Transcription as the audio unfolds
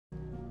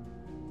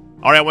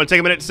All right, I want to take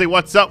a minute to say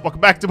what's up.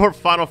 Welcome back to more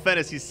Final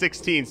Fantasy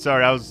 16.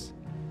 Sorry,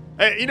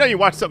 Hey, you know, you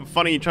watch something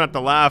funny, you try not to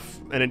laugh,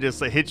 and it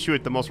just hits you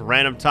at the most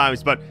random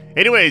times. But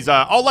anyways,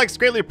 all likes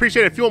greatly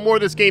appreciated. If you want more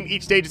of this game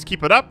each day, just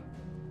keep it up.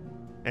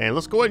 And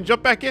let's go ahead and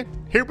jump back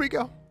in. Here we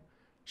go.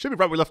 Should be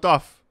right where we left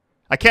off.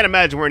 I can't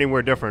imagine we're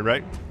anywhere different,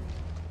 right?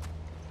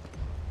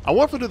 I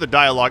want to do the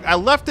dialogue. I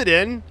left it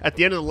in at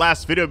the end of the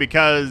last video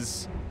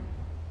because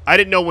I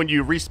didn't know when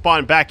you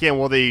respawn back in,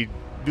 will they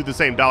do the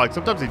same dialogue.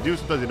 Sometimes they do,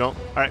 sometimes they don't.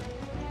 All right.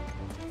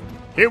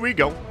 Here we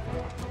go.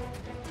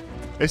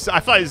 I feel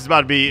like this is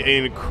about to be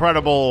an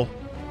incredible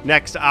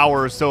next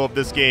hour or so of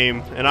this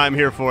game, and I'm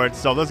here for it,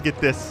 so let's get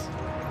this.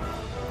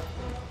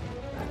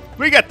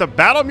 We got the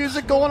battle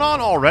music going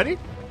on already?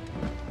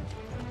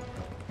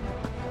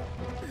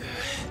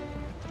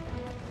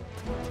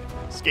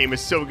 This game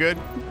is so good.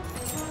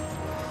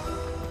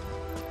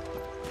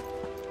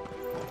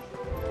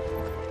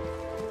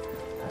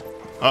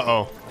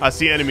 Uh-oh. I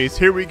see enemies.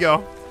 Here we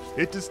go.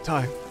 It is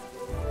time.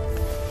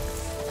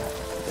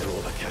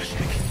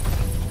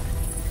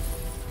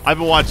 I've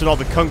been watching all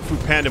the Kung Fu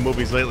Panda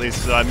movies lately,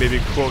 so I may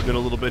be quoting it a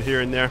little bit here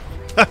and there.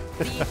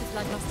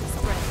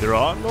 There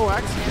are no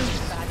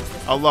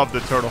accidents. I love the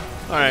turtle.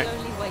 All right.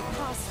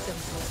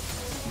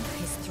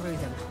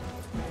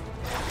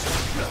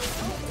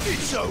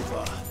 It's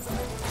over.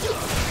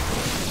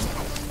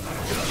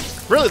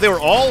 Really, they were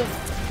all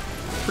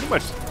pretty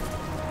much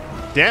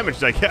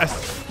damaged, I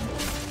guess.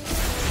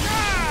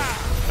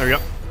 There we go.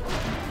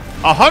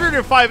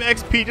 105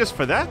 XP just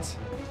for that?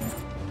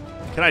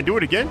 Can I do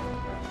it again?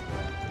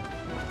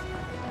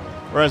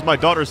 Or as my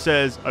daughter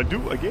says, I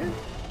do again?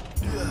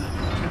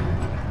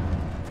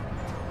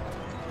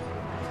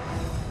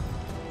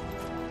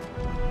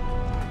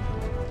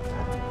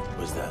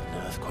 Was that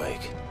an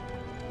earthquake?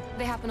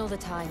 They happen all the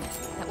time.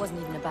 That wasn't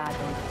even a bad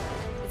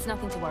one. It's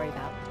nothing to worry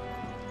about.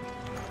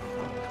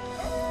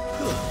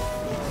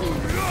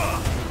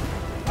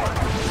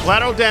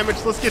 Collateral damage,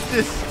 let's get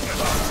this.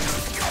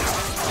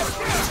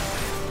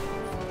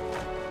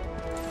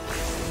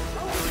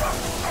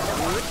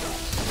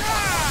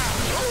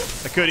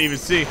 I couldn't even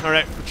see. All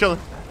right, we're chilling.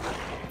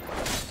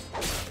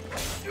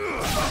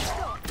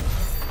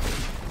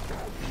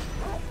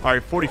 All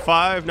right,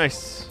 45,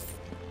 nice.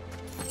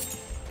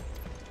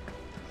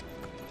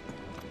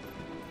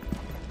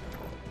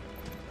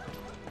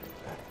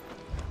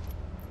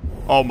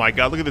 Oh my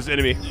God, look at this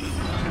enemy.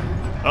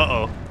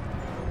 Uh-oh.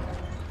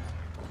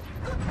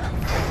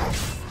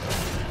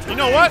 You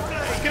know what?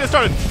 Let's get it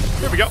started.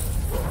 Here we go.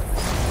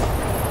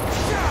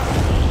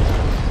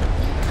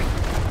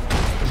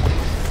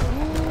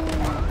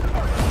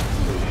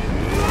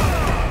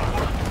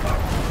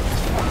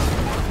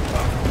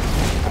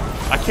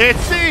 I can't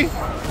see.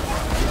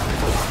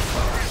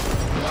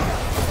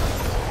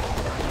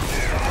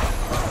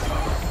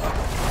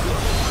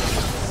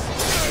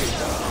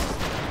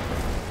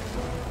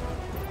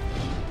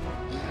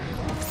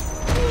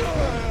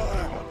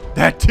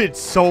 That did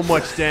so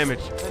much damage.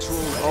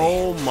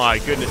 Oh my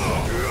goodness.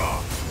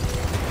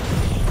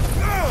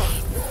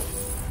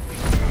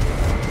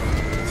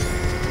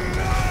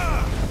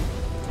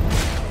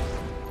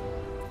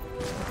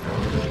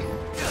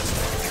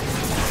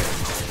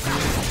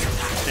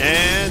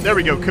 And there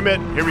we go.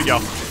 Commit. Here we go.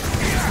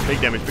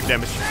 Big damage. Big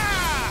damage.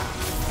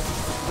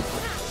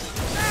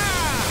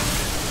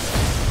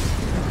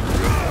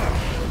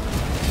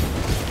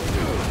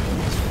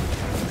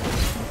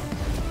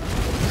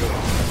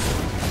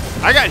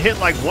 I got hit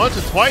like once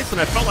or twice, and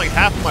I felt like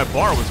half of my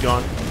bar was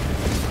gone.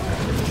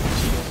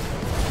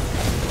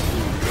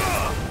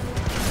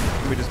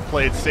 Let me just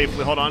play it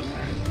safely. Hold on.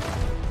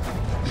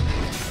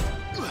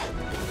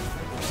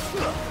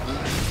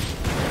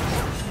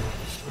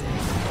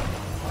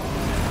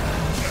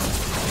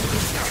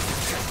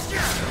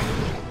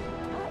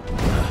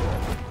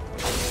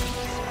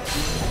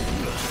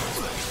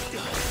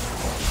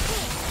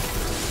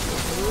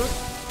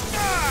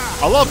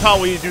 I love how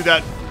when you do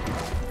that.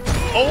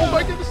 Oh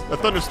my goodness, a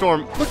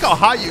thunderstorm. Look how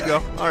high you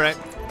go. All right.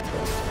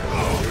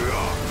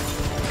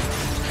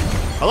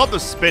 I love the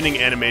spinning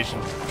animation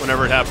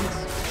whenever it happens.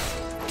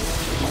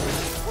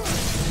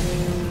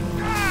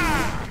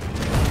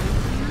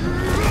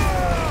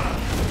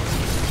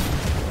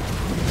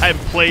 I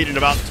haven't played in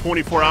about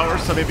 24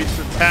 hours, so maybe it's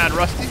a tad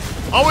rusty.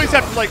 I always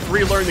have to like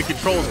relearn the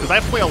controls because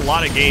I play a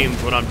lot of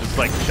games when I'm just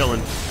like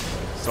chilling.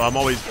 So I'm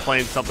always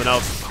playing something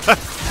else.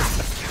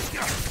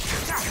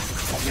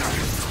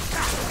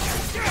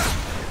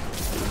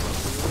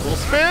 Little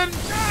spin.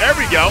 There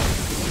we go.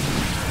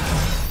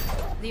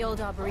 The old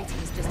arboretum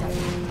is just up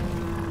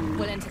here.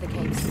 We'll enter the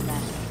caves from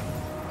there.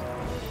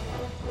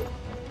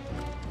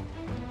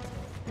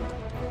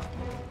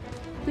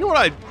 You know what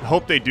I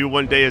hope they do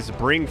one day is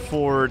bring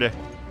forward...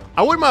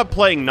 I wouldn't mind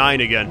playing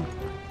 9 again.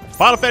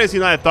 Final Fantasy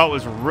 9 I thought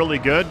was really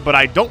good, but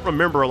I don't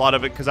remember a lot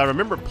of it because I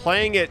remember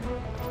playing it,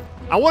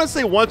 I want to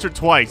say once or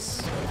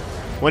twice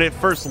when it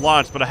first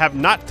launched, but I have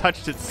not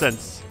touched it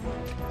since.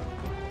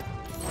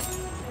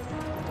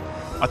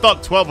 I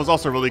thought 12 was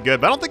also really good,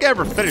 but I don't think I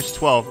ever finished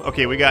 12.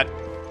 Okay, we got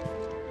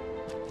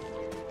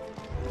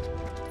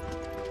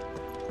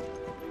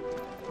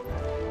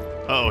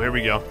Uh-oh, here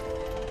we go.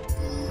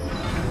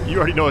 You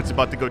already know it's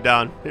about to go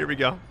down. Here we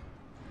go.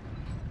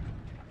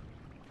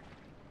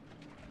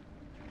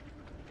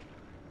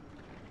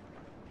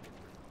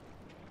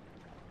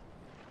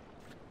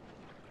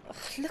 Ugh,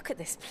 look at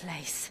this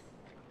place.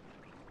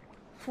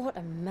 What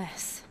a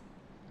mess.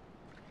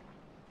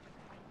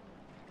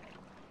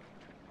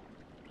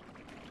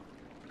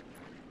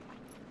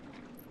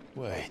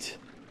 Wait.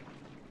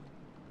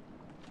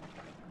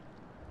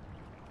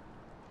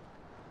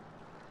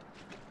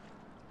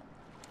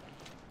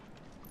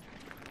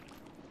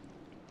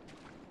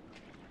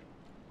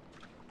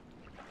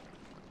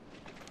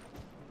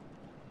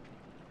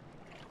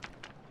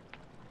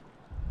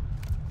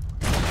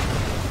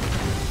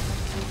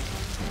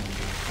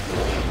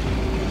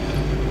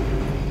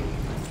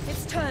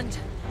 It's turned.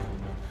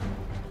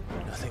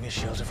 Nothing a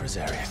shelter for his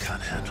area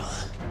can't handle.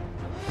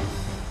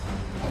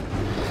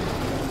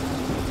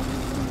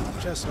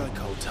 Just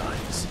like old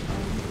times.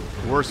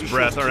 Worst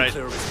breath, alright.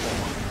 Believe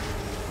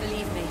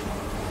me,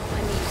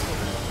 I need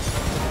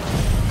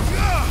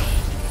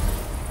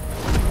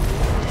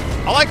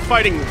to. I like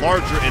fighting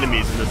larger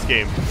enemies in this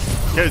game,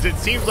 because it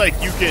seems like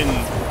you can...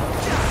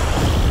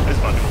 This is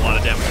about to do a lot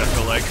of damage, I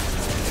feel like.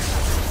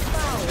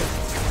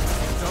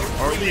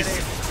 Or at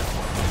least...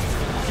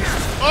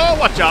 Oh,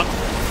 watch out!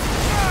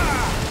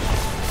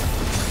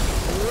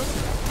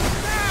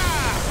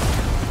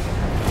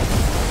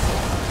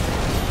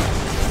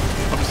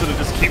 I'm just gonna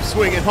just keep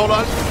swinging, hold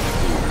on.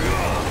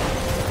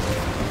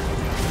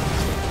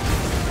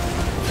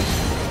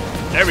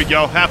 There we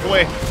go,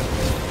 halfway.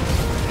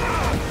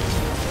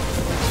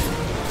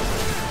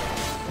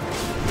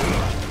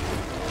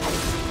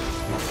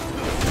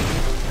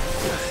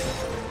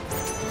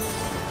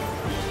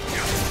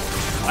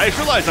 I just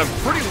realized I'm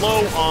pretty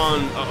low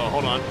on... Uh-oh,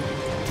 hold on.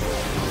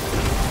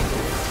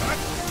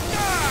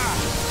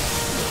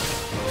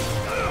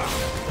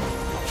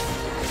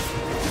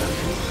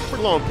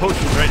 Pretty low on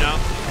potions right now.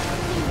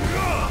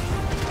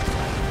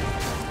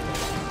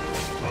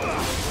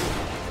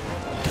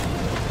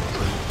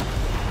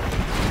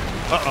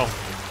 Uh-oh.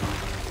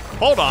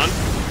 Hold on.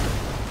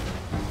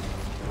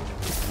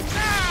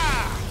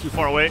 Too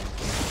far away.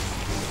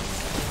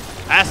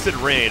 Acid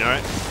rain,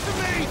 alright.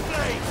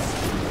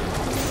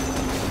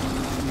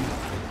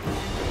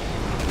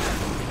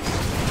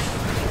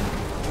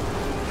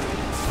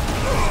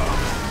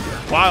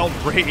 Wild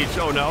rage,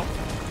 oh no.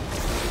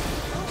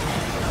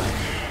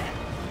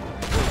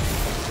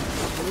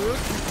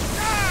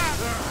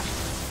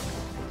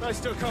 I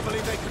still can't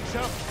believe they could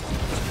jump.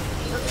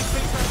 Let me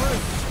fix that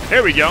roof.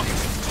 Here we go.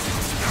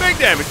 Big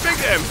damage, big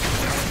damage.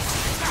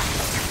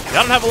 Yeah,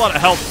 I don't have a lot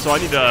of health, so I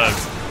need to...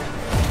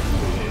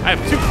 I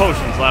have 2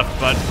 potions left,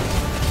 but...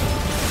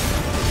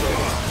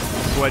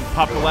 Go ahead and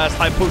pop the last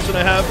high potion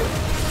I have.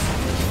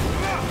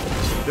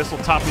 This will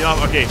top me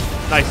off. Okay,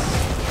 nice.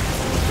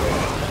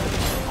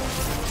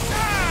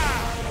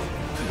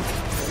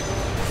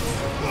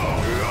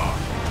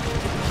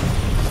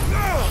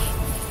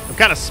 I'm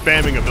kind of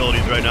spamming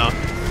abilities right now.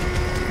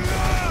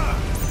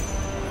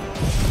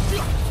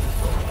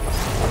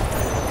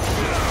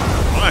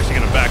 I'm actually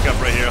gonna back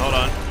up right here. Hold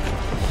on.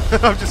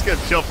 I'm just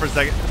gonna chill for a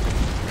second.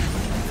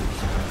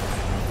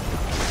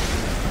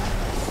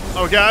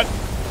 Oh god.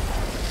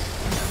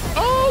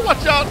 Oh,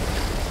 watch out.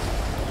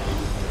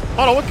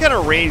 Hold on, what kind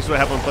of range do I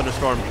have on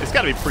Thunderstorm? It's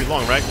gotta be pretty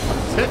long, right?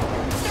 Does it hit?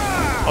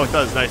 Oh, it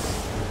does, nice.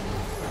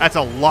 That's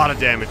a lot of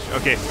damage.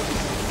 Okay.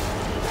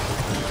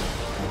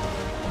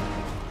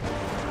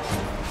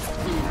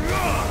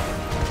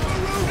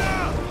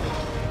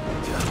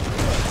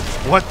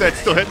 What? That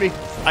still hit me?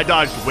 I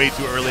dodged way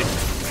too early.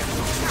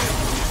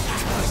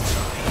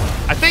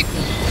 I think,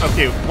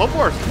 okay, one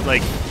more,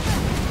 like,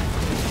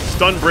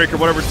 stun break or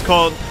whatever it's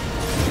called.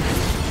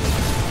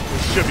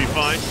 Should be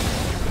fine.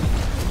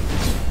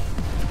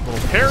 A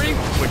little parry,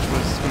 which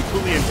was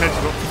completely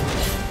intentional.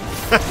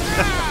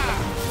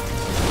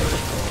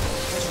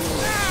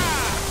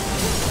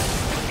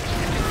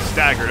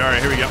 Staggered. All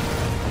right, here we go.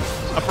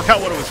 I forgot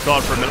what it was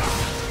called for a minute.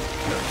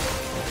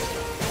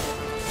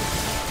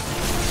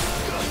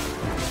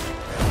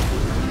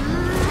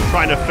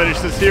 Trying to finish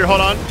this here.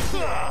 Hold on.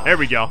 There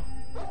we go.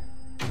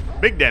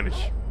 Big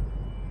damage.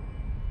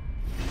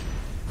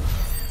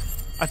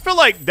 I feel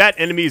like that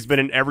enemy has been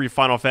in every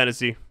Final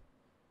Fantasy.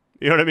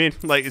 You know what I mean?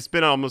 Like, it's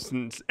been almost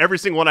in every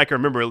single one I can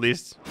remember, at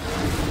least.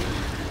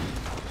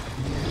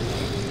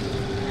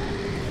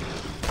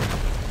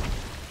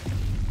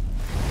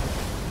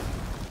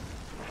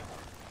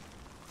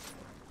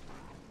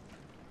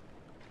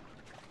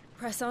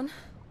 Press on.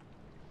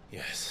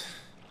 Yes.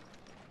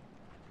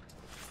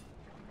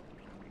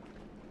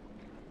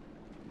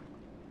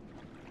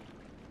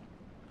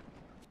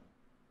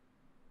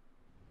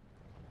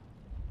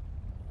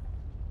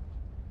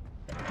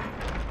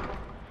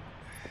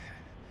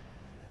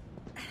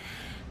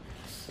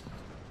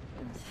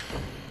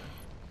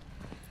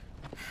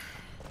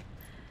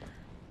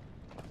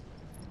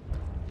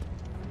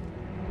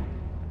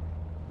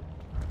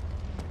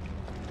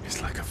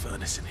 It's like a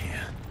furnace in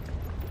here.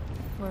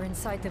 We're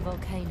inside the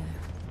volcano.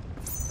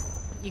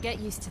 You get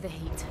used to the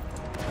heat.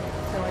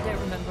 Though I don't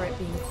remember it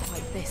being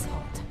quite this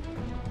hot.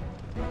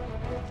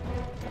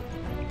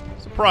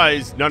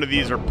 Surprised none of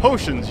these are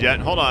potions yet.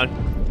 Hold on.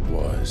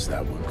 Was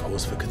that one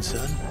cause for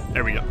concern?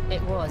 There we go.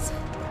 It was.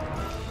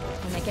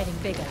 When they're getting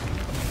bigger,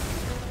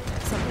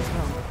 something's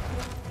wrong.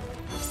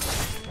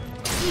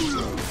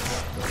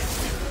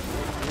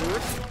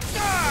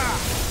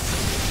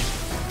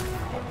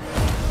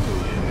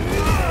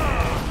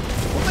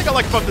 One thing I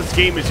like about this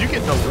game is you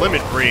get the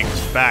limit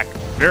breaks back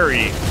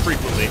very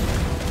frequently.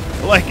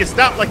 Like, it's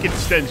not like it's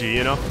stingy,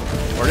 you know?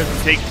 Or it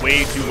doesn't take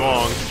way too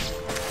long.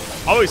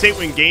 I always hate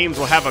when games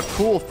will have a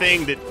cool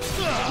thing that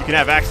you can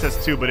have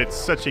access to, but it's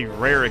such a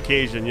rare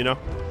occasion, you know?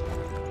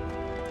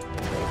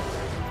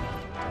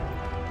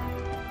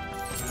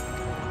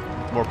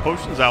 More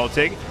potions, I will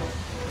take.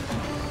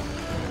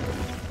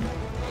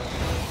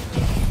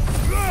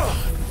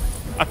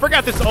 I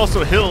forgot this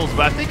also heals,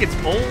 but I think it's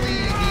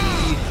only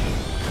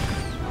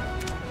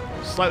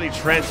the slightly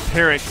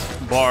transparent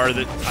bar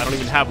that I don't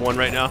even have one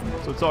right now,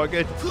 so it's all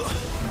good.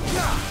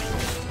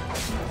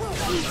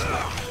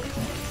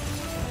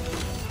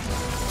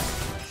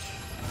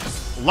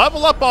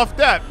 Level up off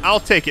that. I'll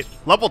take it.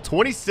 Level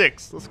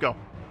 26. Let's go.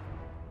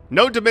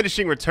 No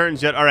diminishing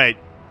returns yet. All right.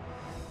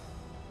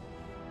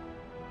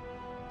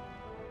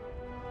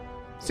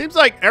 Seems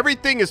like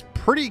everything is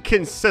pretty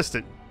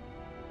consistent.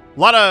 A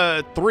lot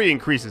of 3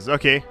 increases.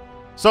 Okay.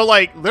 So,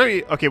 like,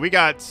 literally, okay, we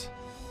got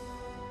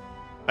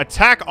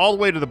attack all the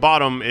way to the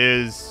bottom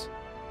is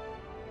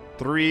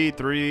 3,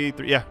 3,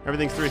 3. Yeah,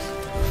 everything's 3s.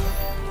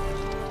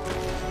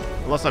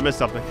 Unless I missed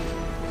something.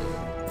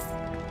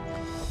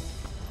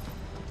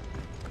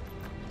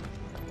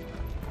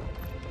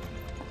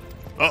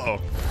 Uh-oh.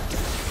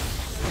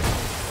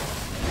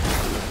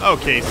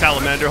 Okay,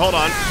 salamander, hold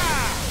on.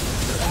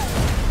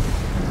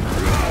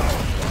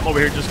 Over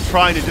here just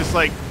trying to just,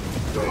 like,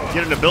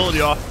 get an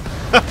ability off.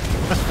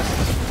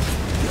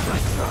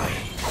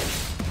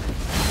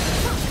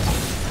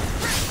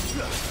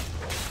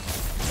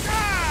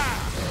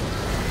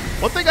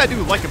 One thing I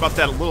do like about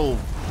that little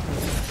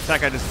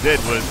attack I just did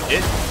was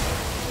it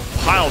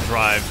pile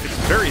drive. It's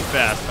very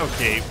fast.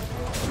 Okay.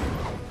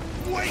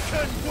 Wake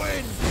and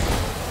win!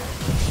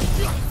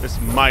 This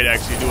might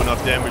actually do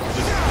enough damage to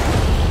this.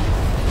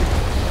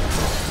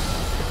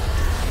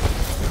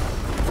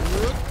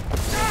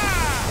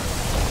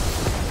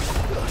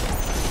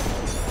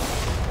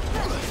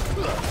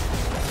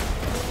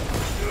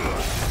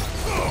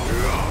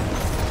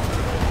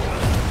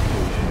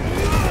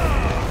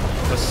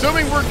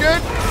 Assuming we're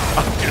good,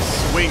 I'm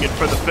just swinging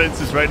for the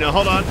fences right now.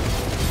 Hold on.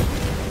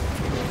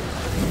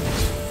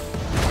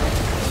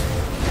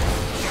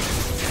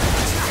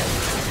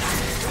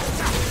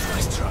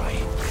 Nice try.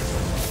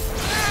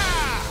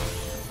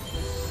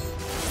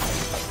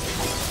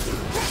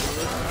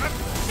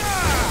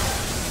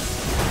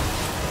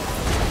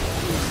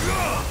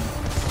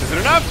 Is it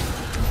enough?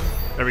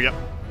 There we go.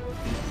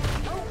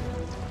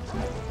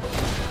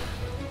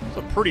 It's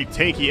a pretty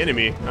tanky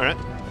enemy. All right.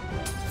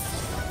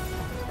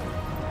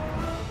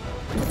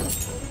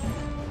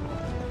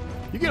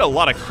 You get a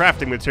lot of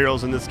crafting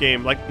materials in this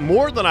game, like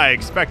more than I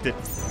expected.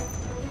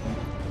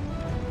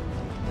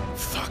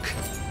 Fuck.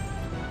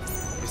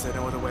 Is there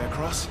no other way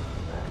across?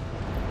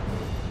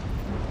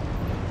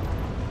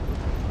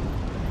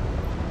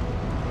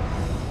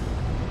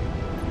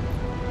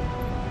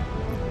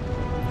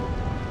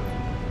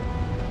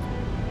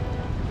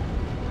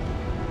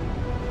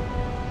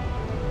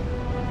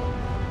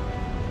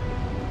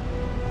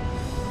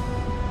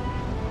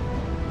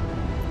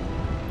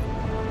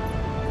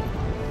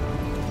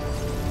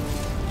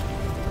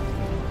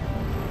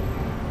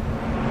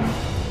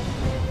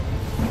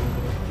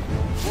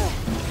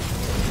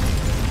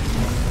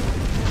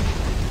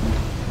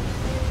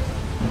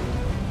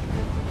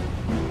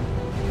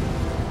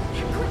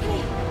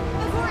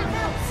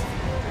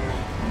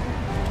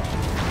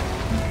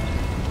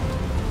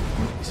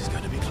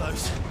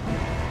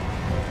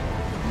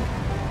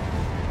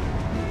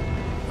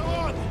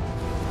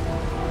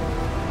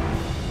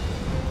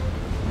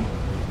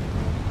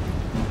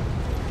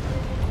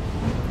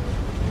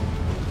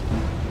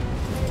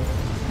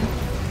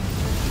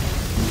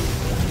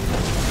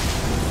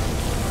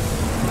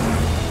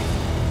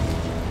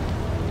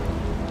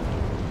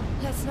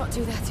 Let's not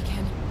do that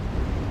again.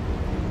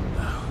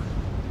 No.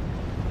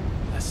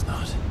 Let's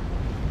not.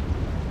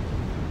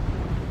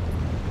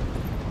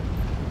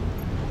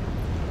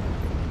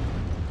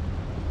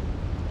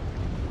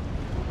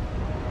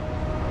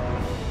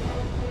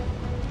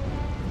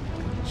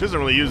 She doesn't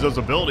really use those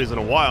abilities in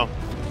a while.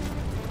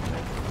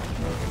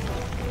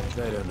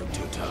 They don't look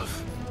too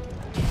tough.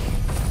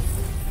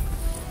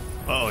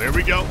 Oh, here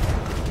we go.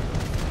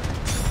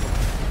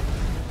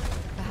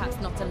 Perhaps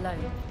not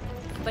alone,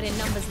 but in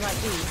numbers like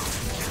these.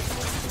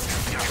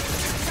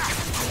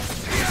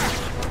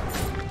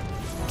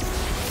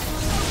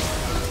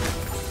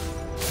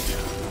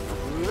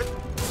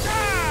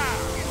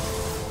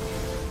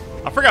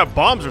 I forgot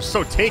bombs are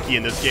so tanky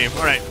in this game.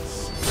 All right.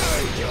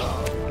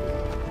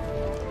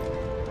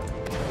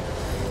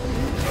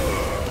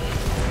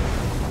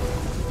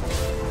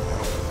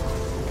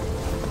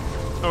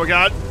 Oh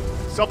god.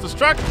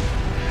 Self-destruct.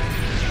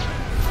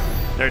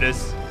 There it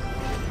is.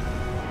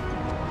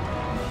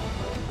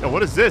 Yo,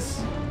 what is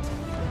this?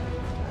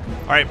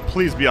 Alright,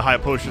 please be a high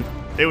potion.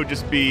 It would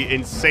just be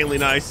insanely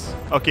nice.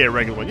 Okay, a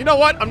regular one. You know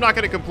what? I'm not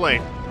going to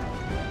complain.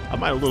 I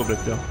might a little bit,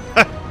 though.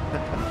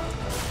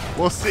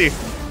 We'll see.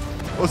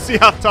 We'll see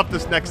how tough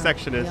this next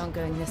section is. We aren't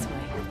going this way.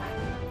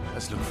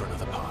 Let's look for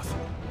another path.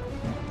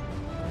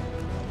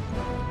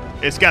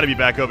 It's got to be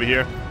back over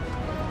here.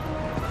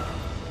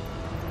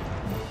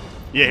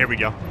 Yeah, here we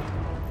go.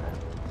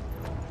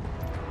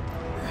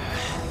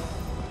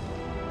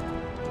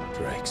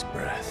 Drake's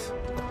breath.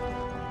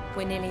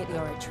 We're nearly at the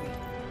oratory.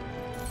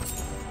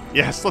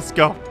 Yes, let's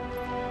go.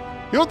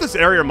 You know what this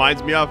area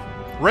reminds me of?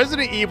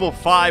 Resident Evil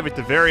 5 at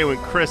the very end when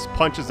Chris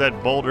punches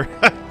that boulder.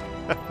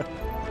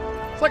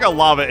 It's like a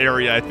lava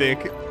area, I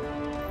think.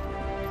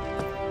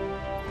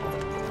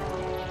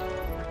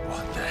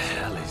 What the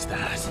hell is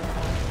that?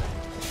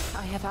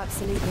 I have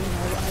absolutely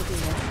no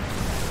idea.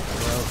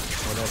 Well,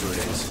 whatever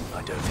it is,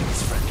 I don't think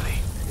it's friendly.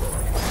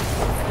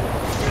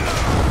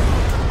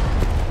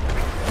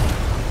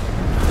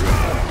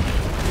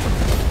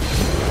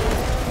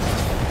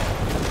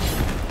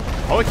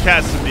 I would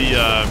cast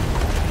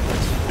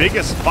the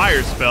biggest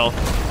fire spell.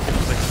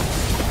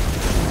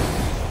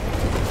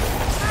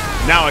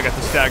 Now I got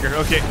the stagger.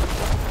 Okay.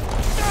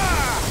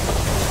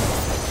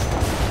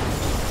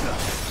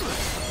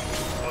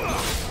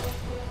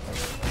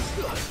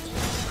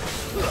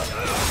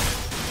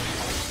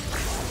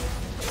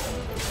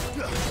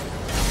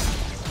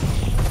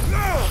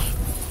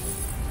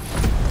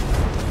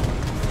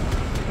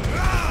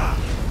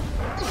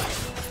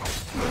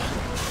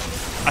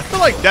 I feel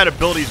like that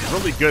ability is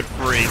really good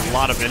for a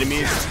lot of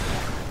enemies.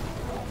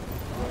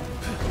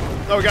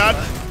 Oh god.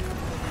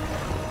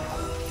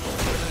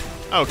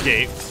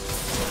 Okay.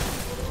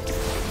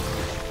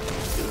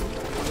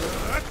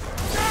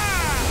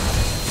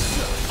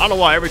 I don't know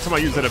why every time I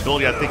use that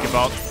ability I think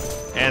about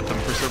Anthem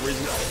for some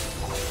reason.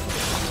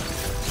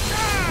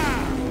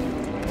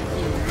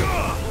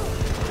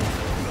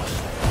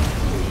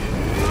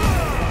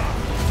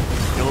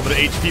 Get a little bit of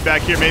HP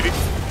back here maybe.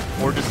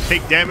 Or just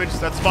take damage,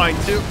 that's fine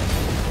too.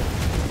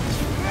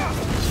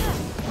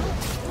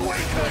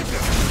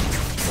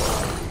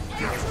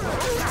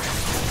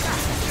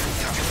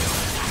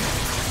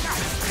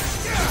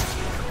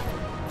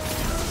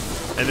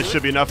 And this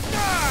should be enough.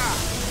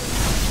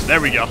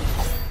 There we go.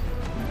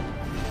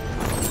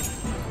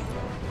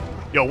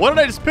 Yo, what did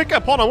I just pick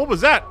up? Hold on, what was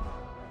that?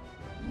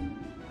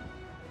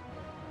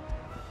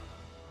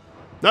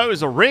 No, it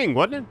was a ring,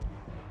 wasn't it?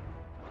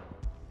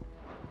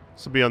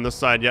 This will be on this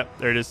side. Yep,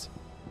 there it is.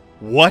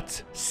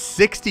 What?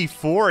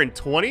 64 and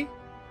 20?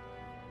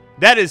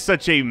 That is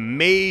such a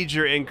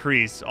major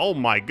increase. Oh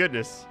my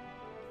goodness.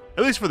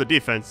 At least for the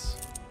defense.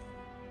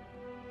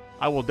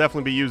 I will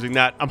definitely be using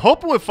that. I'm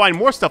hoping we'll find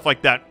more stuff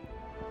like that.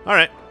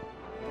 Alright.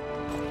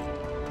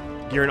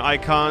 Gear and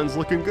Eikons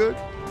looking good.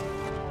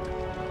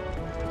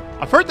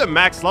 I've heard the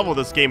max level of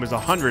this game is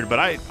 100, but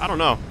I don't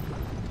know.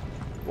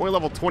 We're only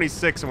level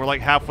 26 and we're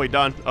like halfway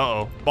done.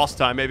 Uh-oh. Boss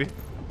time, maybe.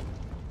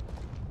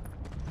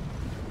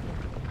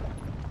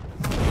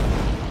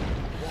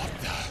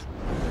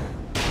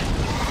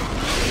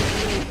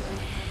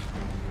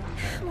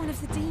 One of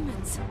the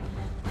demons.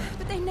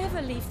 But they never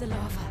leave the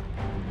lava.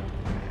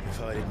 If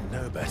I didn't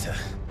know better,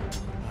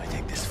 I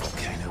think this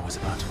volcano was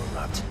about to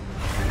erupt.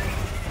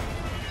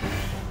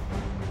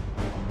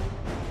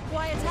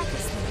 Why attack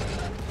us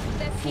then?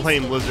 They're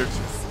Flame peaceful lizards.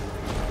 creatures.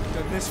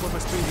 Then this one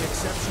must be the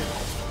exception.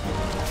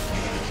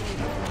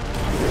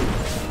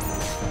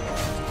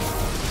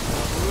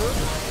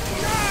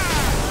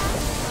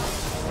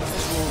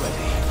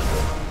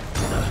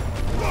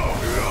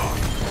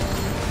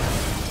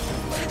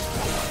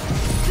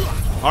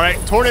 Alright,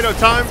 tornado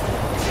time.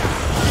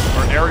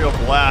 Or aerial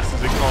blast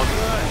as it calls it.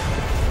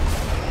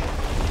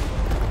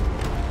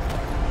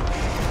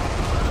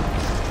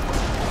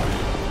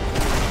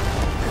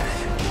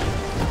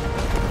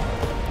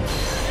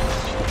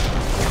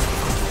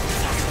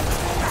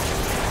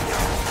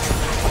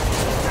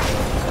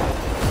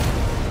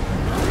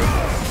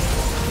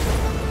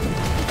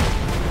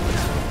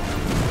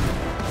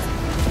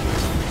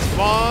 Come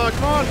on,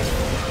 come on.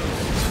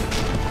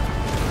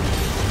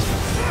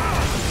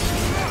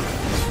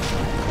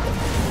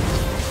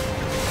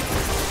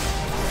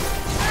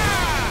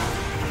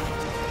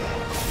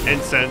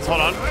 Incense,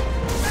 hold on.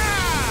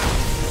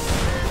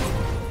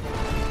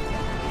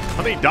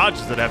 How many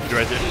dodges did I have to do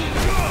right there?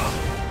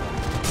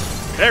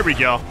 There we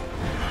go.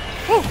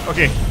 Whew,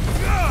 okay.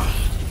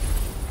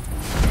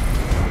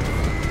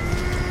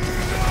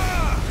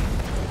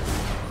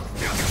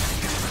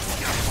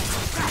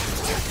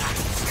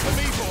 To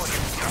me, boy.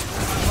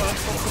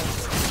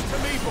 To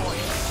me, boy.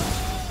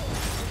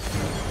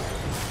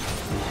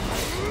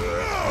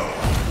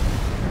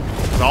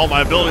 So all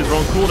my abilities are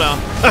on cooldown.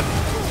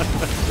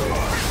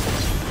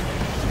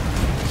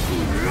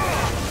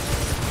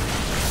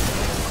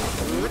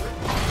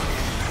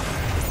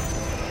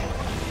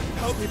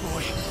 Help me,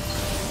 boy.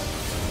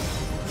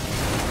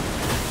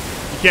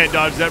 You can't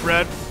dodge that,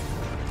 Brad.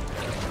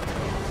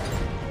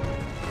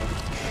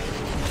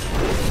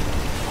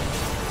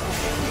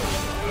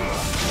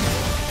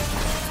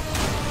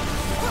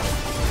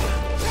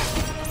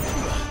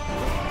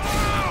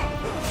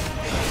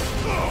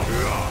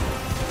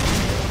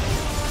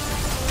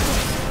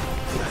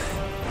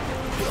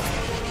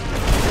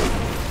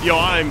 Yo,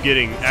 I'm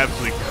getting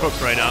absolutely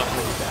cooked right now.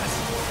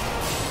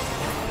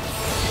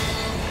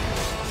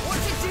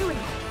 What's it doing?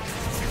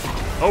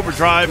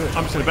 Overdrive.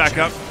 I'm just gonna back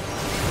up.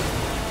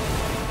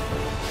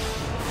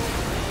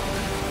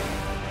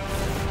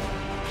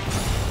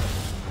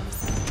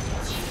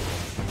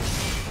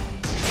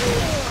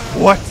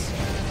 What?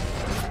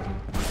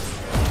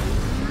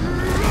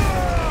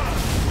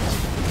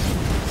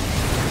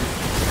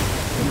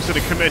 I'm just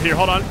gonna commit here.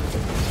 Hold on.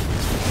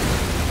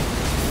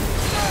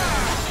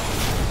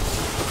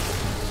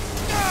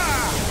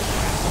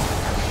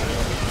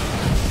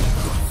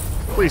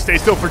 Please stay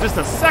still for just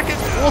a second.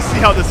 We'll see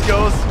how this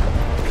goes.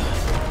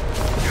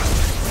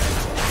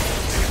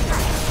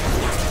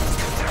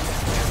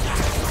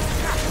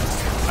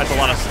 That's a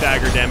lot of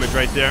stagger damage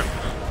right there.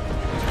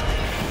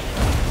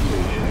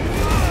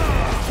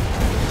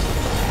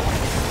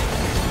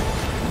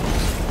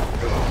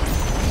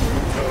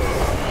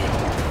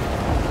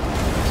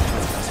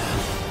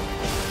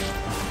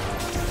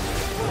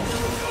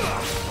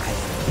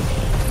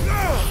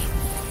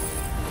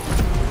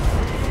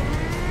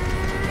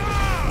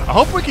 I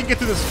hope we can get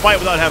through this fight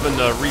without having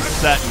to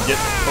reset and get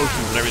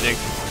potions and everything.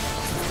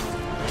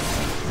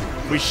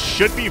 We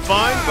should be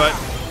fine, but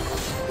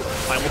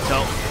time will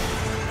tell.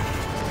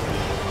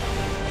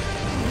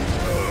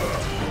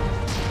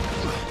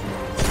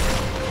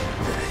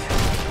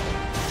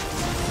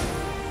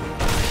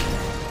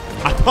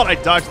 I thought I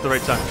dodged at the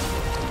right time.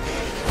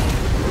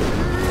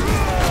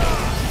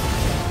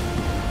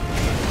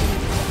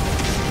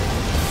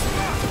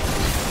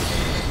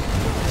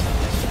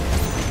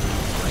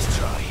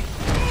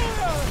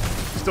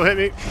 Still hit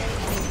me.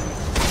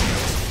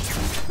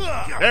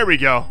 There we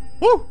go.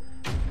 Woo!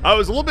 I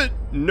was a little bit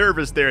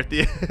nervous there at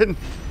the end.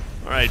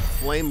 All right,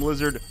 Flame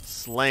Lizard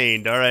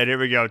slain. All right, here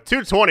we go.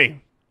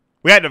 220.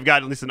 We had to have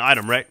gotten at least an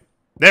item, right?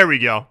 There we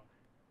go.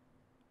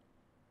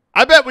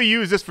 I bet we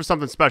use this for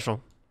something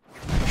special.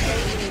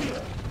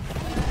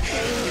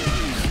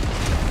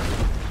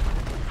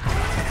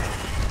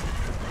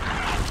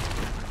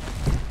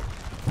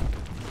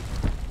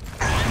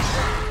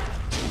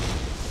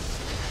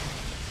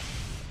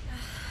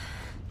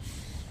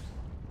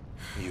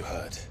 You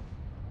hurt?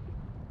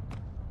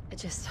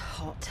 Just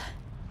hot.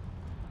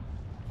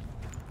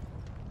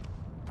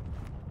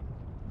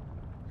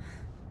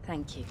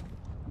 Thank you.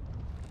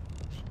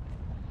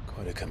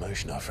 Quite a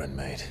commotion our friend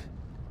made.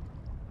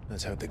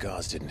 Let's hope the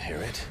guards didn't hear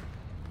it.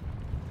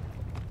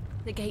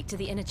 The gate to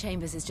the inner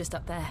chambers is just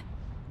up there.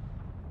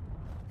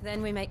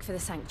 Then we make for the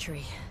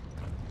sanctuary.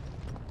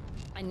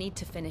 I need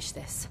to finish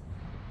this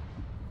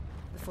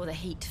before the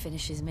heat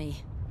finishes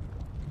me.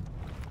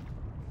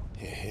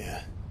 Hear,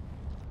 hear.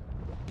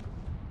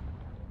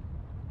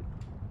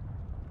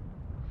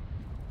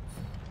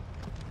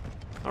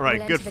 All right,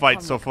 We'll good enter the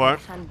fight so far.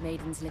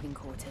 Handmaiden's living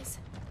quarters.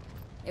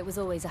 It was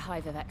always a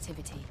hive of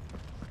activity.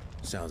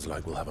 Sounds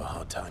like we'll have a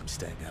hard time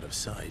staying out of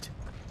sight.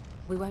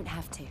 We won't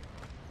have to.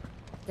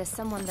 There's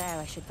someone there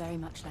I should very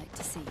much like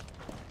to see.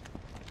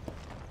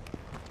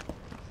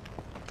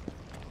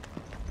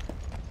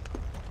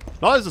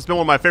 Not as it's been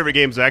one of my favorite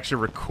games to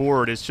actually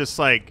record. It's just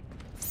like,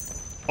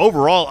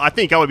 overall, I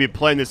think I would be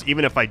playing this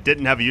even if I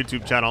didn't have a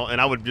YouTube channel,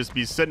 and I would just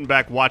be sitting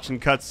back watching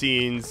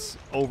cutscenes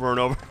over and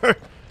over.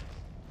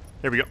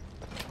 There we go.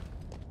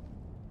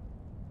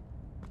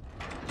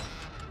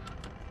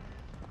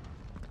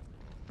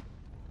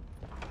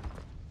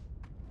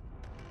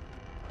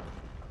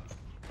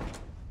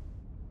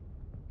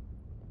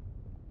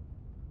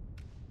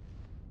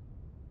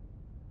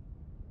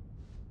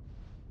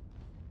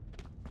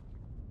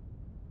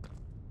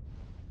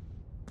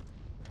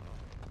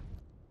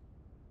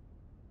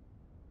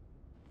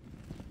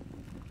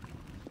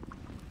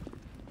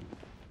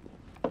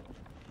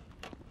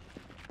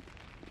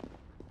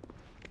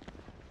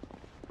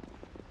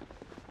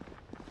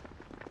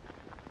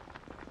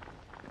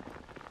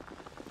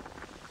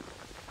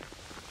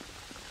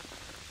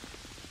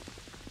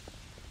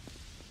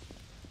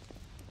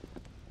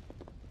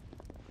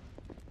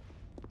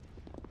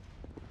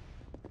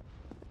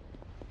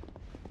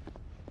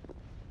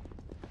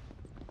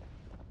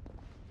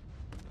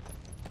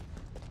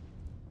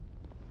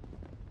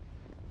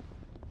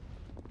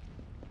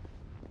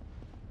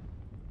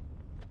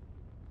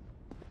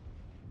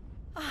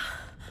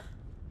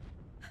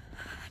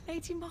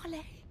 Lady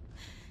Marley,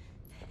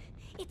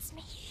 it's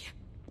me.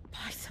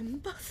 By the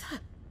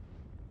mother.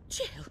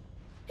 Jill,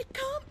 it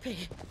can't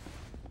be.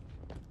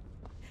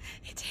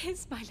 It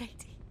is, my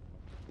lady.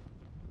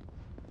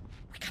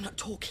 We cannot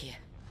talk here.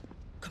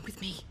 Come with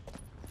me.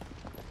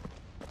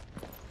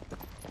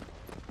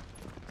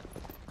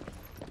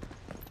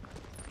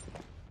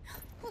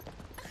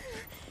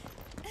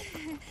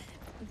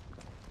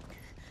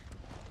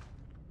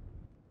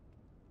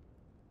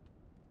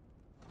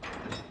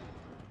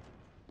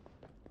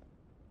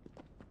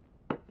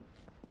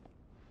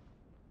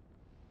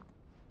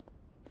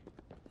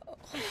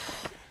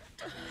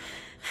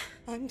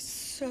 I'm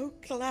so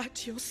glad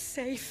you're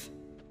safe.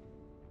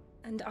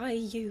 And I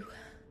you.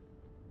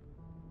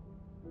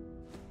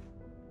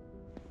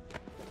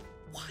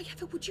 Why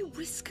ever would you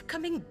risk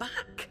coming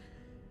back?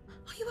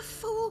 Are you a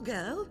fool,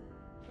 girl?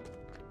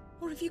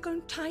 Or have you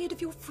grown tired of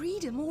your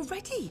freedom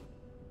already?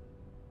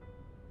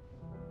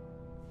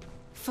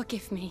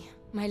 Forgive me,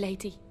 my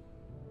lady,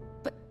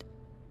 but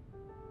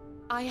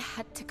I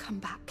had to come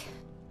back.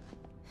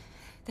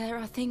 There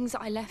are things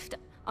I left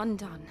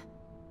undone.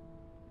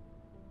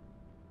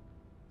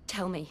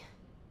 Tell me,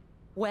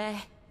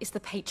 where is the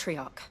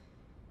Patriarch?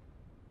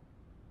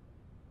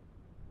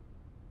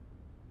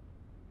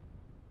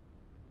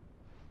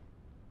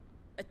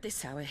 At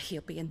this hour,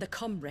 he'll be in the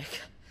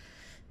Comric,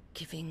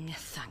 giving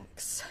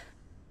thanks.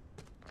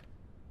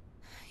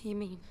 You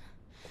mean...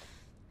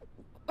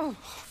 Oh,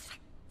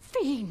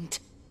 fiend!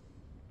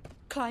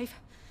 Clive,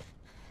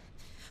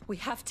 we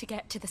have to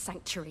get to the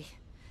sanctuary.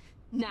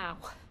 Now.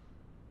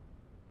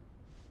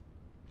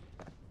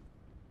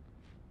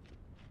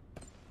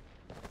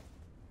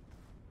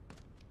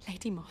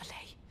 Lady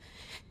Marley,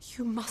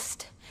 you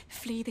must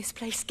flee this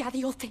place, gather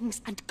your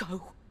things, and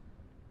go.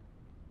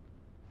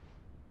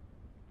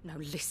 Now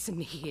listen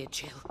here,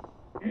 Jill.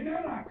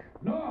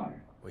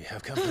 We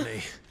have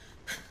company.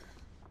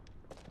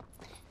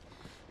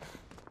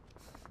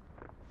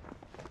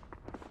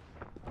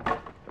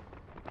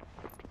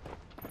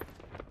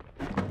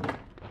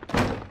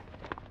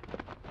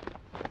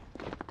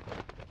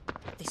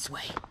 This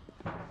way.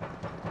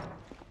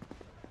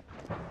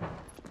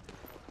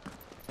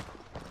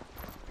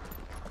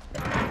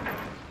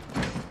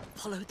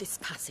 Follow this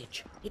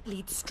passage. It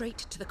leads straight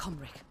to the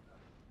Comric.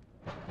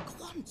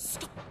 Go on,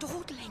 stop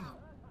dawdling.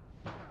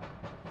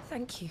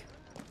 Thank you.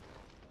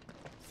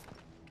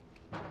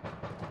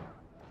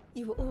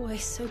 You were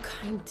always so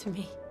kind to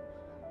me.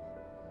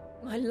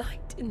 My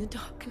light in the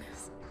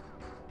darkness.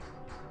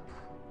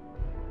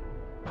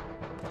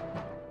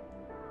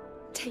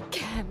 Take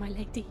care, my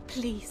lady,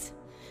 please.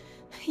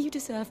 You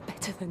deserve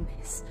better than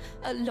this.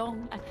 A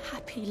long and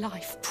happy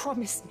life,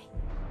 promise me.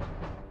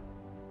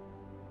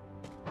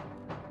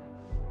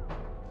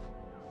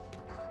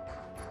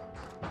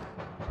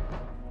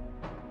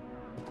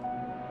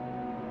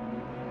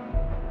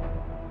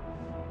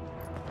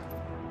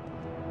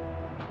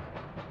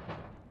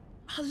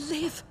 I'll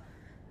live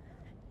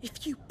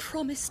if you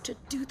promise to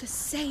do the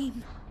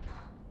same.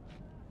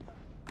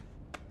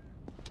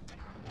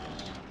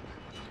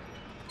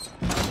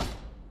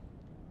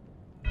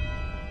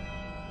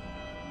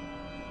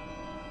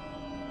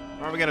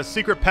 All right, we got a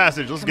secret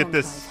passage. Let's Come get on,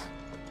 this.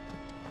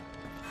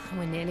 Clive.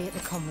 We're nearly at the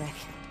Comric.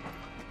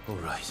 All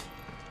right.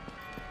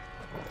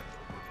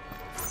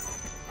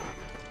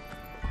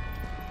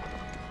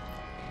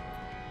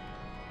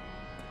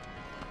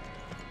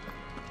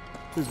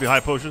 Please be high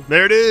potion.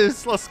 There it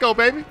is. Let's go,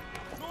 baby.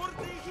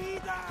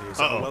 Here's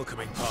our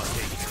welcoming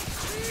party.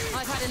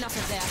 I've had enough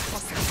of their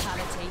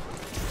hospitality.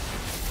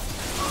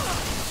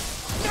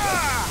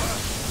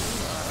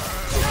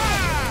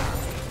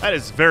 That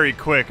is very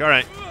quick. All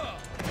right.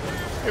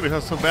 Maybe it's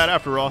not so bad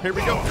after all. Here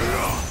we go.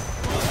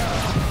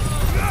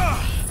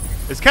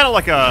 It's kind of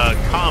like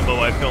a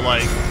combo, I feel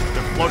like.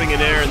 They're floating in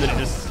air and then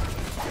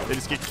they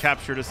just get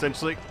captured,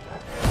 essentially.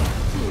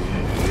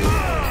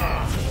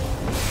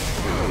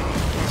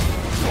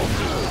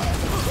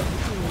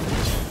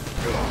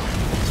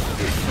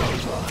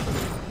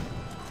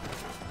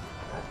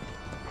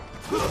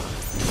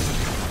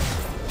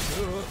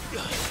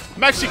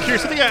 I'm actually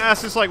curious. I think I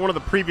asked this like one of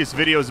the previous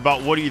videos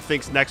about what do you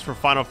think's next for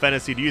Final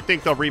Fantasy. Do you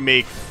think they'll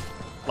remake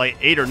like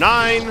 8 or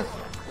 9?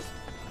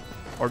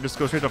 Or just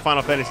go straight to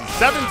Final Fantasy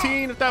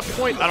 17 at that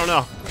point? I don't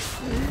know.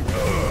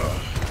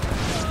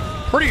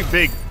 Pretty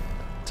big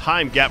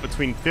time gap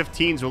between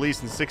 15's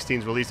release and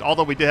 16's release.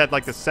 Although we did have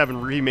like the 7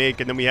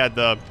 remake and then we had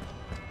the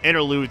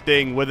interlude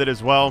thing with it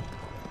as well.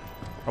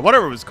 Or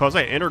whatever it was called.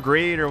 Like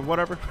Intergrade or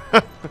whatever.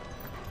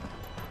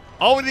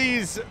 All of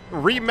these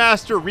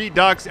remaster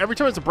redux, every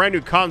time it's a brand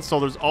new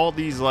console, there's all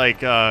these like,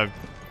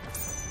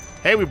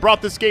 hey, we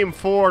brought this game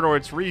forward, or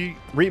it's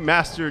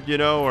remastered, you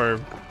know, or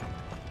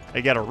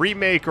they got a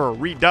remake or a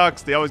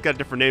redux. They always got a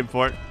different name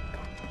for it.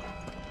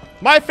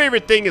 My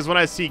favorite thing is when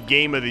I see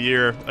Game of the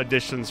Year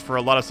editions for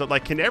a lot of stuff.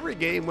 Like, can every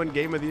game win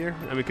Game of the Year?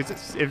 I mean,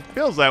 because it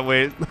feels that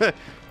way.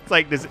 It's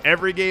like, does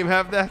every game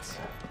have that?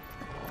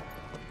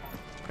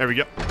 There we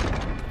go.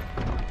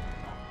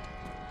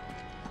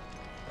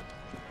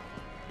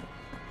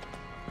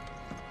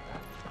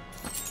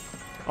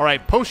 All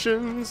right,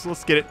 potions.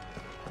 Let's get it.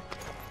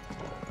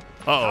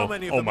 Uh-oh.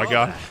 Oh, my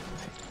God.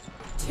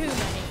 Too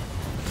many.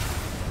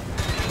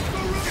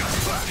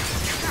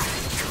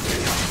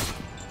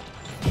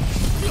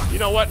 You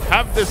know what?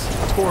 Have this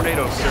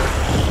tornado, sir.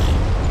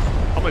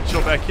 I'm going to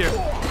chill back here.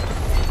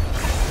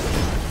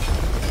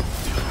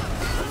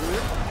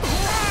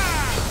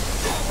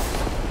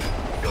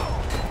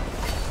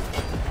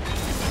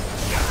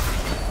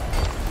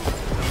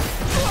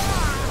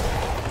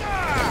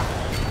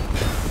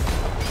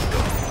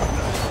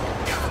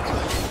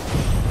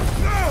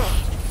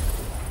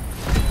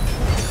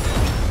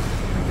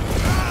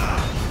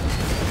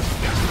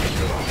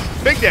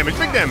 Big damage,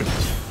 big damage.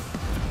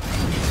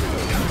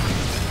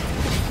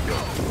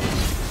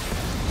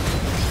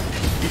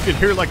 You can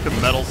hear like the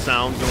metal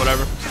sounds or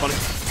whatever. It's funny.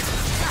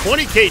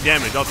 20k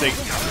damage, I'll take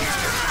it.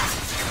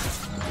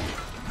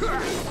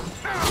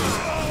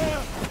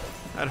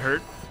 That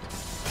hurt.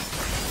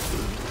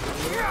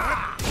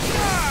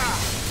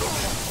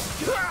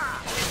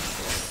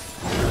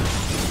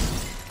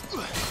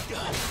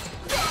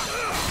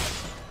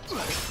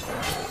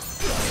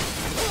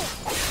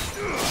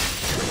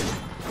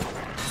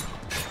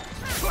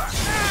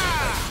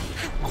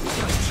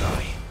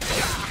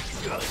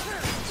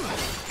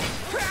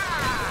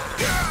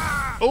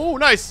 Oh,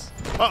 nice.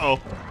 Uh-oh.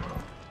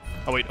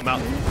 Oh, wait, I'm out.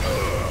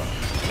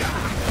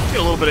 Get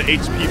a little bit of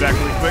HP back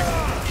really quick.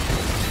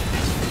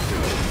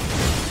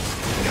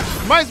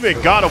 Reminds me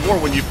of God of War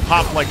when you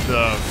pop, like,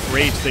 the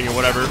rage thing or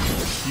whatever.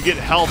 You get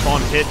health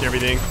on hit and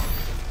everything.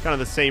 Kind of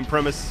the same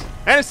premise.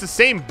 And it's the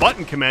same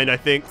button command, I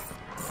think.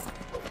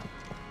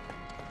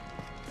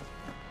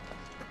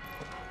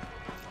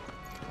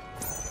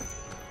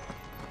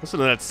 Listen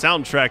to that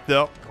soundtrack,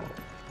 though.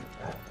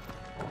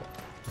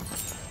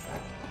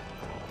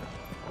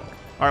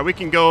 All right, we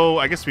can go.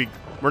 I guess we're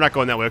not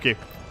going that way. Okay.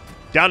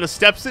 Down the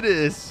steps it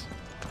is.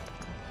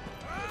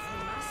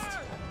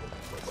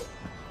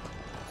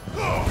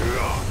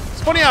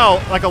 It's funny how,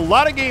 like, a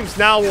lot of games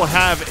now will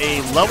have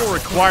a level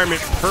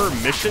requirement per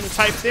mission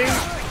type thing.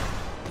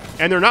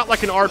 And they're not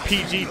like an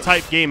RPG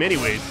type game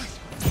anyways.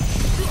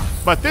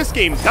 But this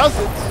game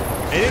doesn't.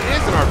 And it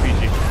is an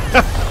RPG.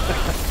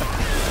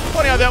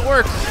 Funny how that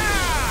works.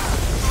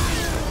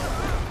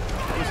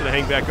 I'm just gonna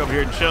hang back over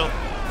here and chill.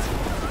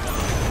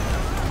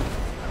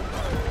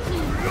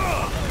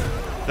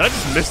 Did I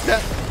just miss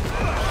that?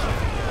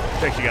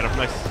 Thanks, you got him.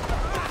 Nice.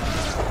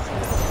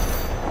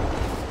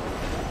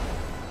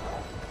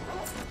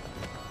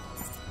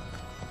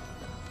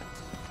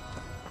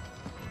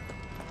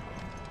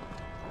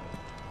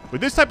 With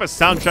this type of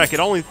soundtrack,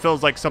 it only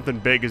feels like something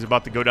big is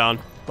about to go down.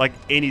 Like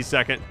any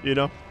second, you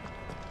know?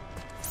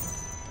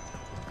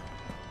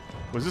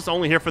 Was this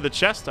only here for the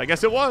chest? I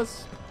guess it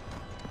was.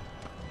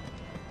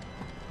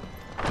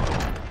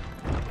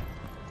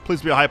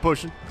 Please be a high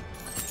potion.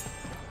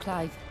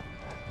 Clive,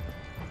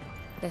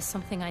 there's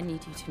something I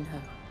need you to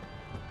know.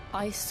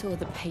 I saw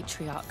the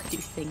Patriarch do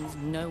things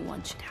no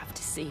one should have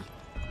to see.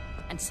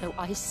 And so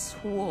I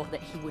swore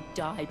that he would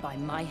die by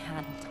my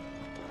hand.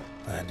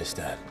 I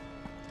understand.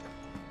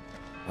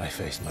 I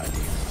faced my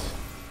demons.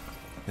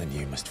 Then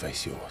you must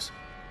face yours.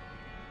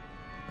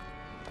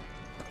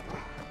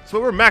 So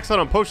we're maxed out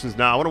on potions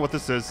now. I wonder what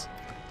this is.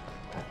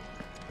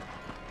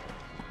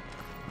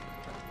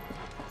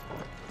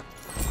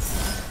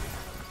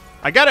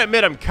 I gotta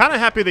admit, I'm kind of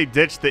happy they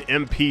ditched the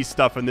MP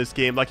stuff in this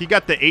game. Like, you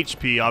got the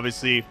HP,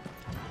 obviously.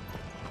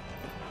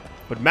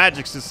 But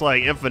magic's just,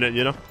 like, infinite,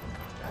 you know?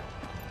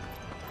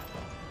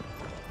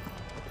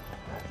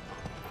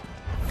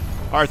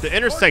 Alright, the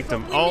Inner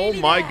Sanctum. Oh,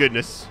 my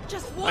goodness.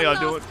 How y'all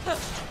doing?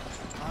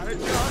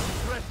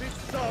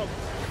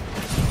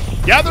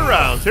 Gather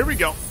rounds. Here we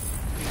go.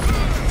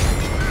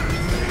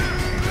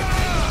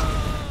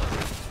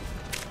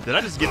 Did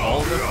I just get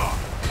all of them?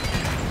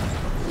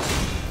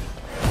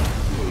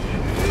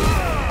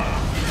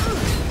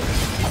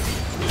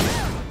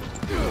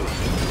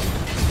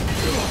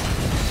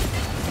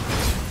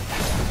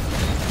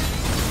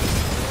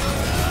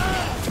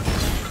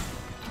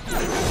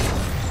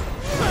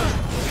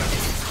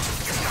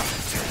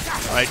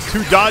 Alright,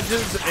 2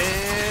 dodges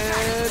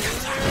and...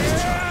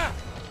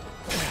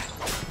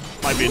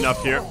 might be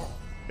enough here.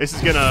 This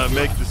is gonna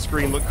make the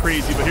screen look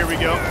crazy, but here we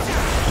go.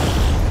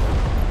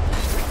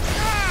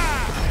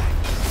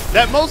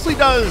 That mostly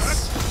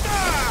does,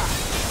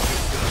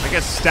 I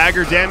guess,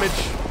 stagger damage.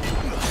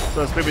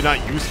 So it's maybe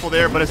not useful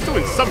there, but it's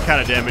doing some kind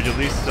of damage at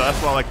least, so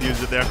that's why I like to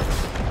use it there.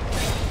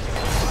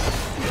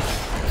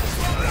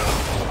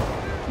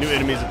 New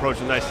enemies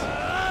approaching, nice.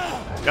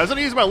 Yeah, I was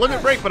gonna use my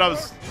limit break, but I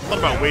thought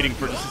about waiting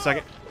for just a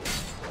second.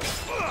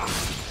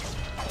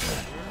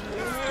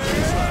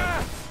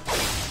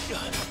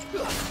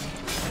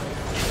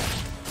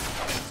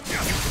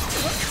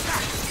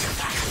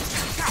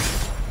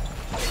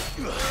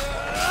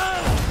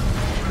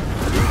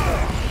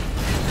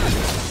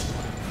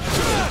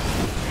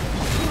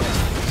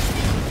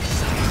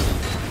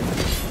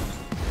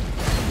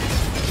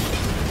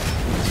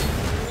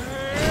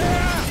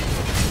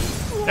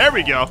 There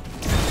we go.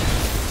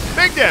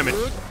 Big damage.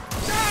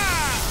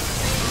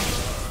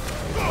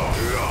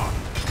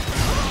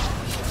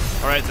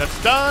 Alright,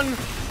 that's done.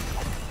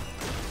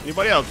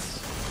 Anybody else?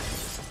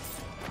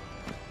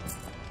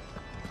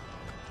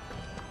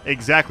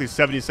 Exactly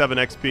 77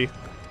 XP.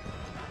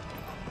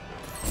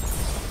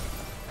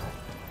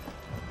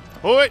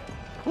 Oh, wait.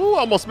 Ooh,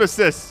 almost missed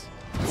this.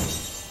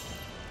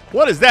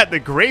 What is that? The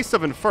Grace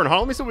of Inferno.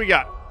 Hold on, let me see what we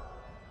got.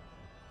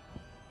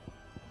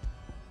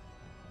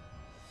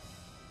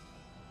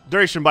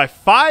 Duration by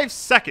 5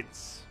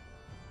 seconds.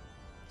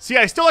 See,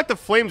 I still like the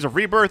Flames of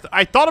Rebirth.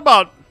 I thought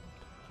about...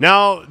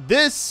 Now,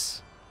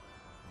 this...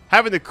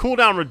 having the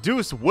cooldown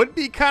reduced would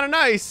be kind of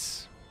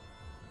nice.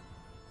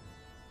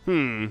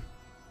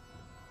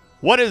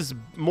 What is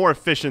more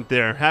efficient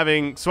there?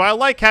 So I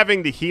like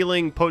having the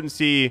healing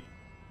potency...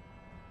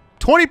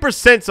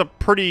 20%'s a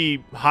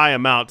pretty high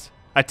amount.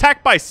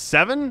 Attack by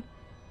 7?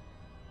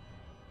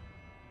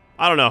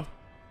 I don't know.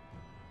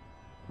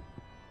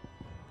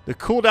 The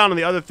cooldown on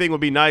the other thing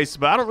would be nice,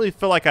 but I don't really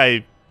feel like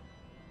I...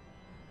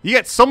 You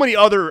get so many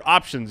other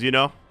options, you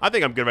know? I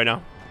think I'm good right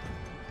now.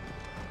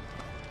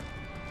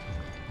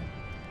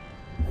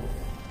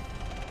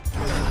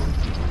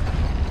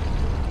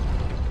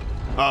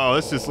 Uh oh,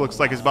 this just looks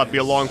like it's about to be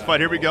a long fight.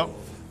 Here we go.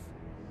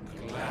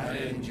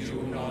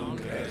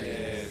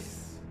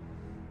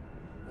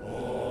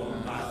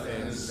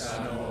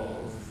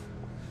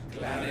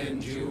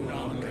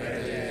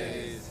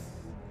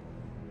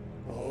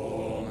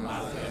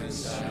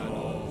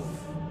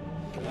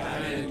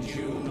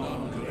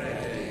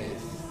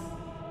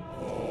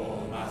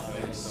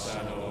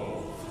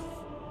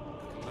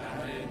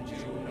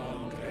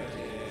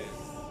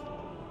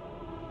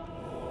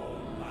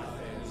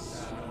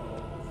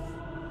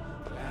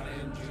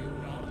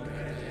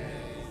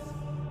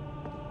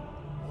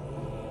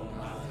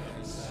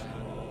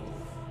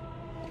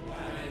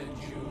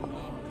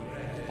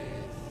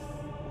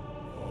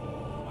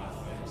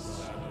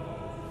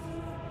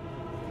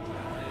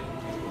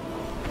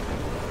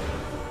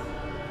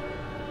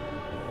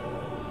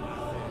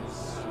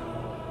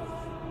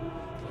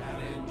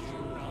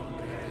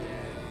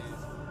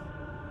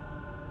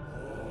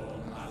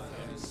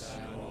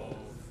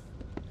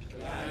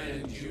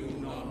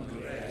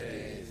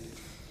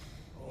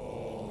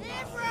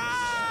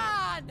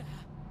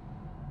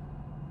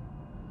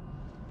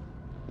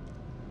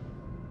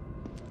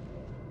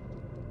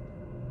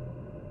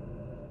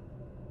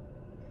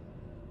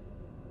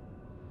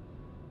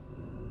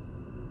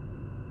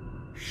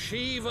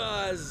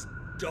 SHIVA'S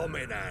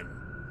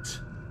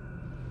dominant.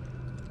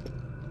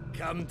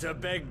 Come to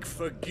beg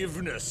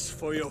forgiveness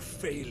for your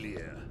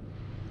failure.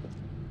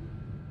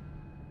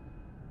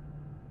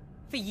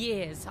 For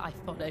years, I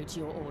followed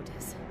your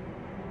orders.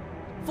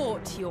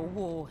 Fought your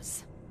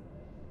wars.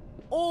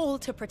 All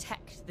to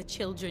protect the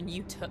children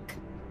you took.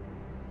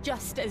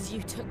 Just as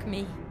you took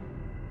me.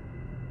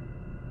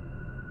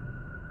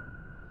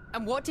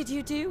 And what did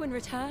you do in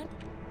return?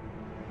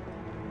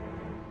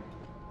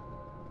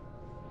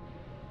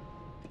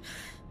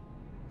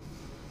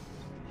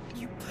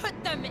 You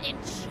put them in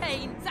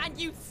chains and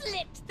you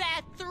slit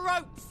their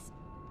throats!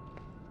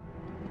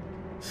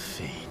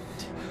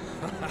 Fiend.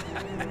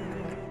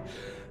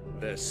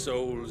 Their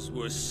souls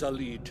were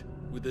sullied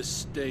with a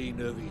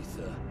stain of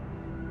ether.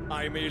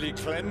 I merely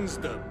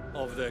cleansed them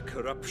of their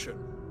corruption.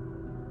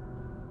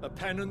 A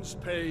penance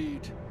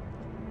paid,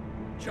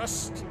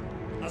 just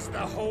as the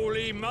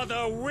Holy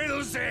Mother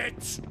wills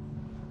it!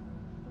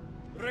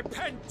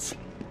 Repent,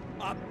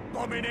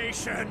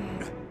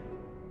 abomination!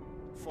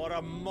 For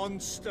a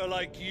monster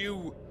like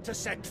you to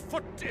set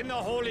foot in the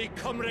Holy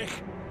Cymric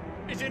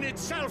is in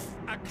itself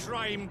a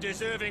crime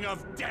deserving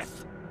of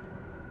death.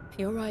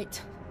 You're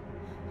right.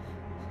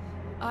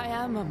 I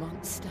am a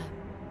monster.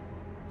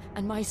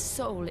 And my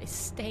soul is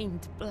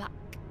stained black.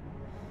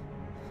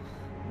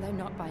 Though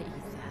not by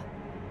ether.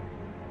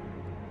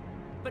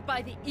 But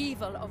by the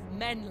evil of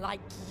men like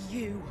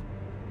you,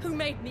 who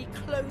made me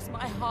close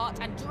my heart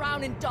and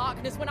drown in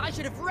darkness when I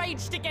should have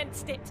raged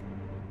against it.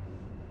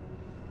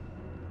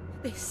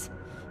 This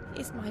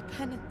is my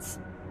penance.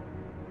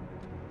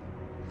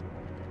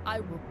 I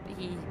will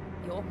be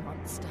your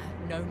monster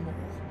no more.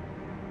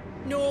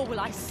 Nor will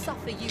I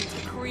suffer you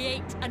to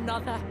create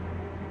another.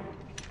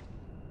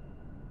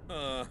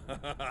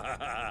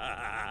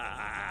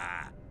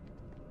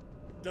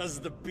 Does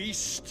the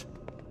beast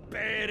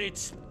bare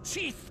its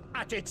teeth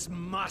at its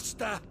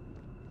master?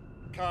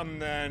 Come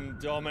then,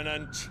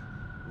 dominant.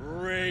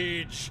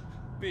 Rage,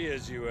 be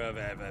as you have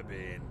ever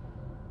been.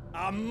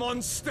 A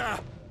monster!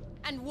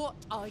 And what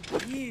are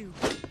you,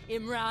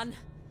 Imran?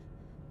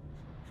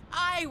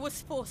 I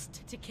was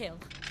forced to kill.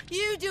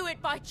 You do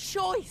it by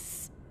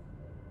choice.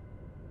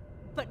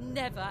 But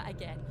never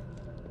again.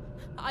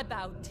 I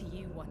bowed to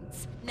you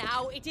once.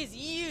 Now it is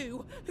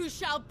you who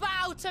shall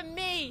bow to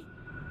me!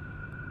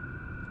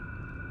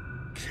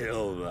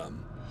 Kill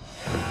them.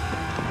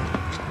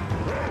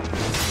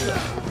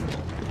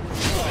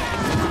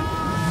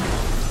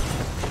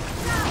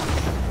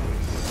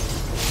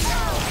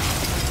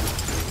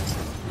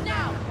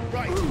 Now!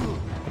 Right.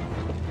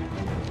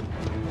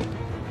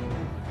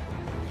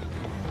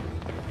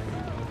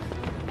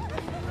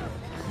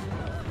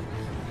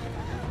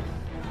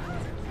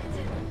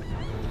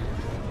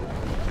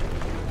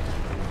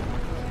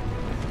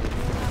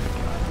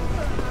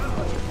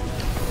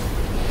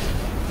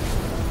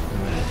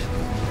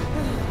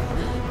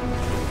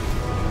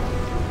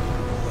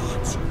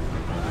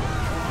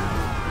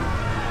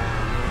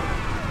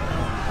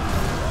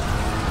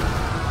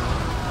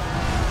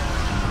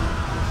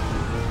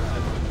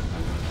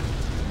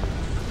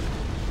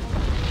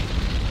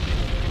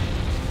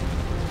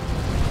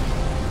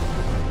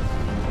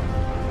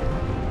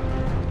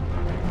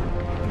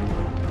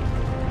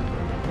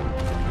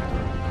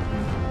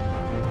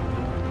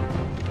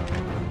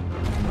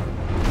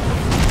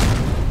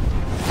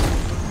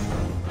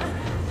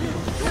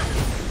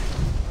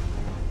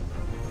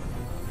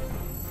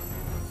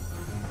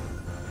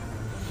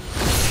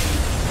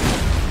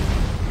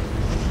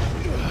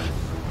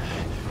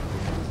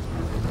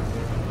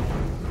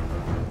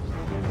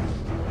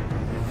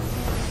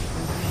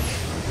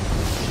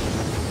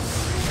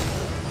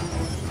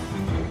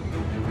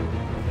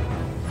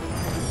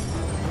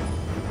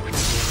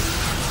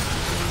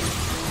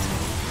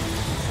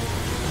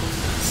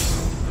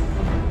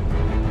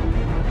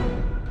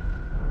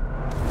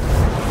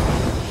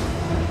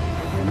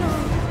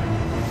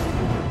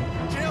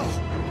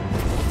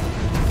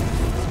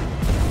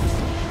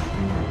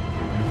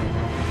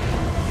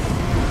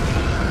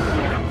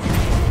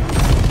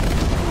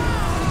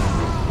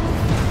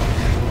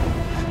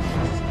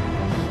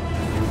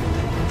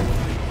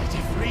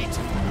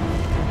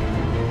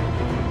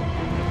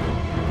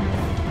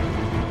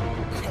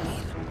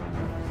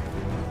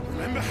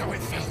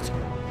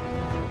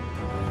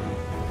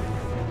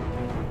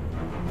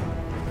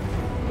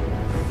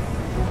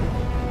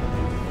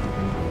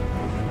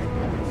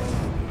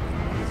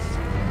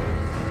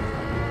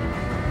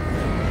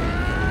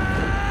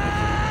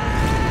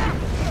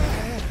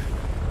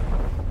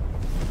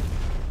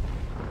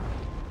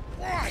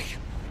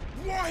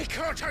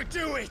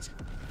 do it!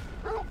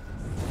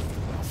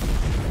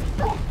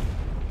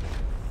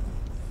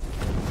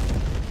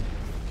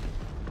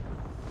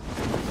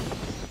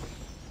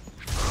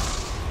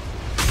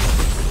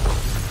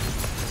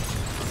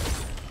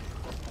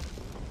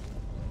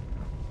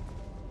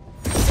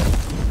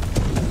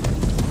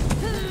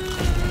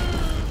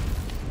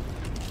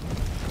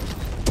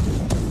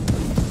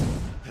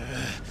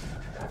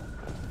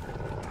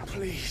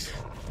 Please,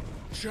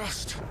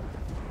 just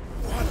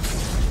one.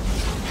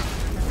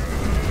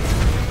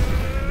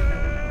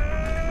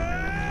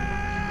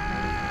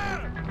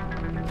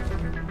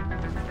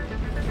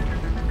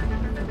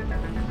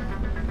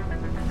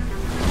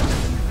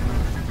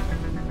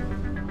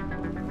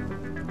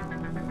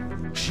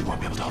 She won't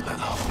be able to hold that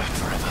half back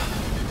forever.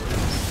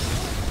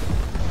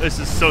 This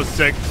is so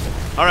sick.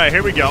 All right,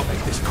 here we go.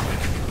 Make this quick.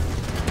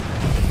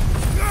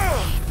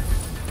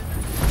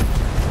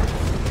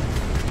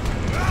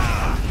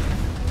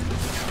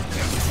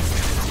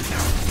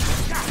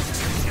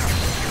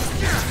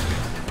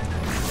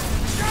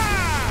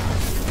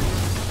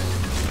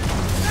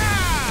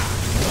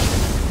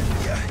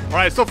 All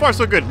right, so far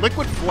so good.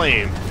 Liquid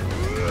flame.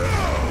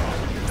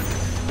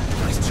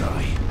 Nice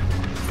try.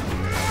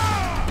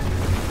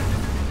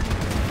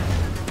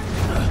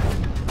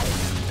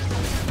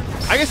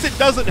 I guess it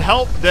doesn't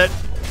help that.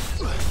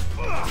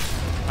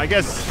 I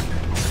guess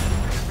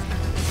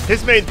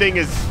his main thing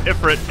is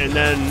Ifrit, and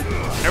then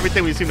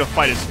everything we seem to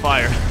fight is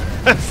fire.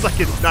 It's like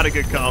it's not a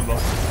good combo.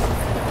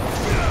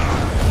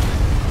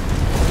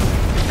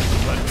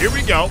 But here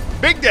we go.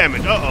 Big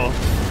damage. Uh-oh.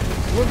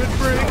 Limit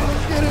break.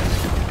 Let's get it.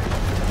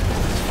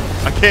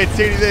 I can't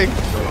see anything,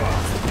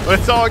 but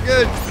it's all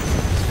good.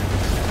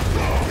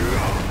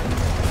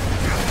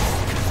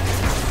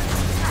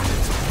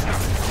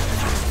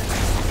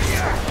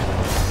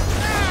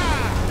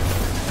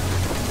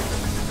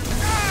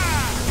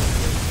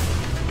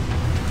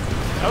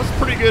 That was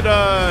pretty good,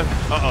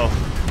 uh-oh.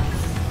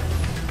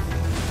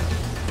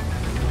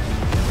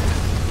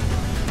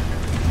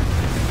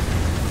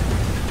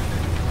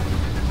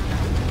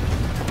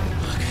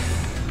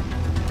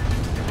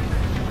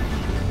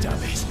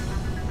 Damn it.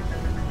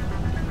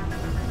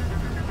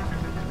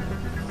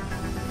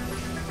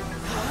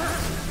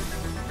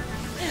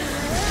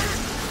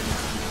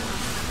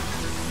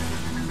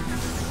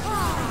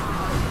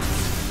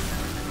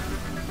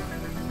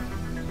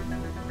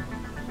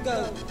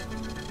 Go.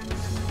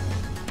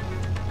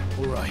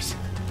 All right.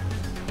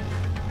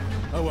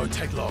 I won't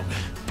take long.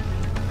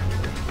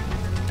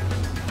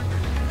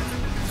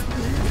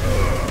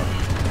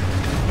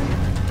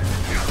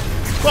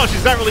 Well,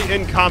 she's not really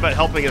in combat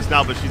helping us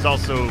now, but she's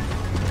also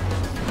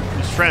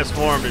she's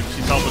transformed and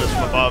she's helping us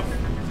from above,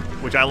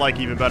 which I like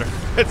even better.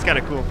 It's kind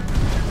of cool.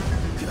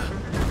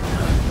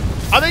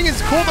 I think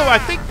it's cool though. I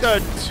think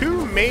the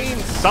two main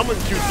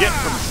summons you get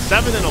from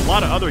 7 and a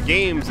lot of other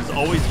games has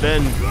always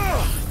been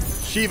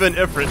Shiva and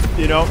Ifrit,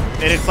 you know?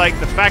 And it's like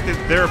the fact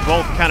that they're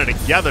both kind of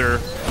together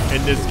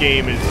in this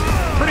game is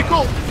pretty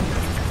cool.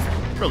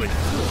 Really.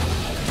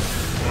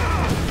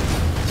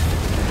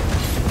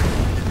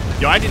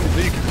 Yo, I didn't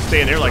think you could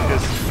stay in there like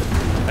this.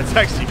 That's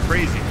actually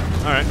crazy.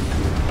 All right.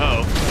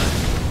 Uh-oh.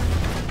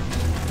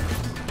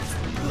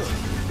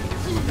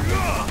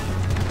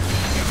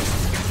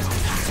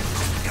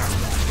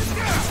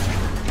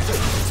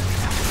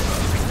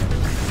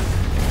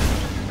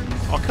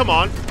 Oh, come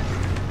on.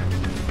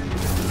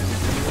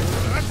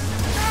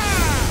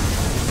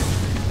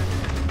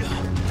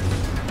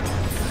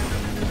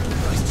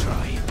 Nice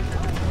try.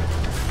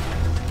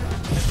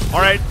 All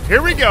right,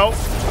 here we go.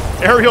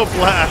 Aerial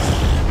blast.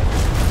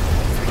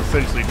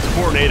 Essentially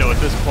tornado at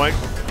this point.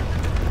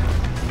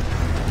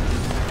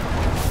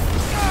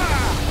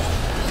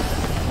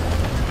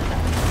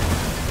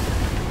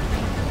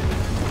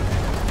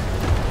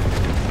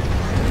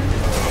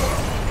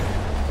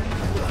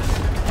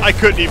 I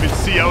couldn't even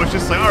see. I was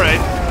just like, all right.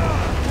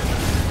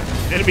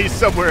 Enemies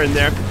somewhere in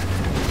there. The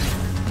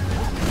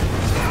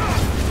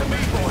me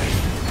boy.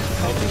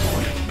 Help me,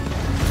 boy.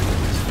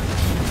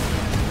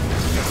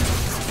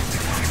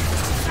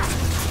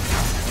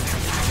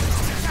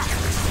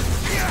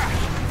 Yeah.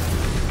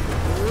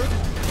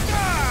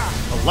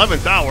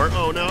 11th hour.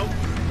 Oh no.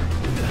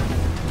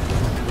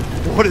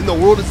 What in the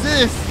world is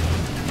this?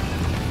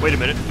 Wait a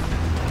minute.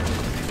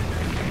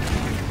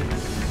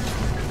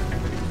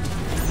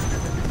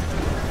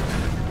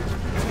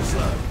 Too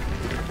slow.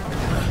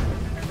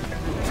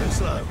 Too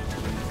slow.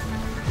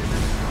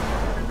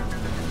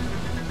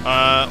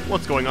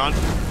 What's going on?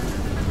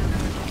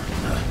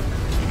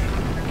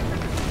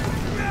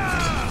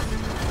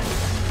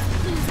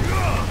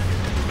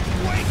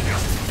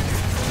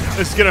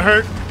 This is gonna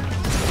hurt.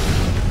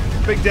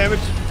 Big damage.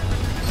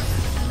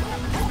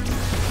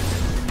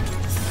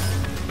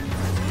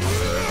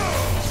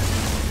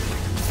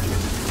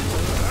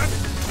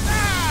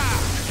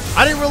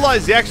 I didn't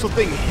realize the actual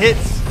thing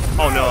hits.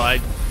 Oh no,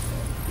 I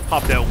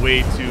popped that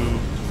way too.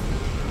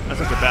 That's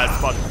such a bad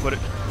spot to put it.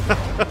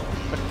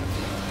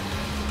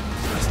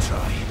 Nice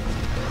try.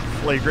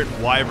 Flagrant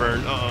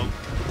wyvern. Uh-oh.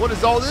 What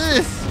is all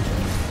this?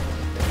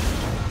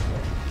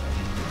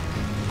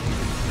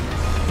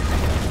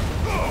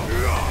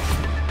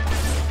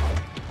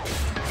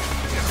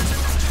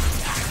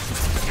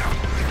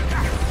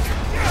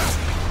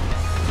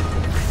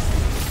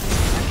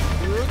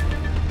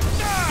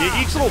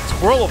 little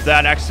twirl of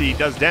that actually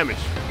does damage.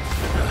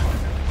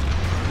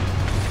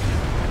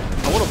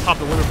 I want to pop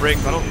the limit break,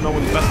 but I don't know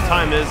when the best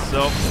time is,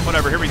 so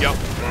whatever, here we go.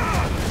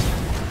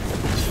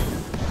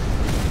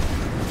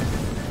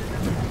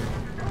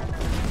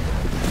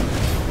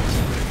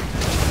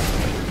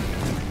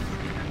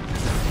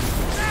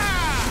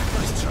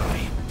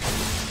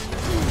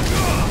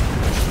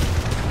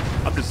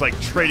 I'm just like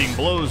trading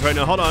blows right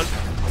now, hold on.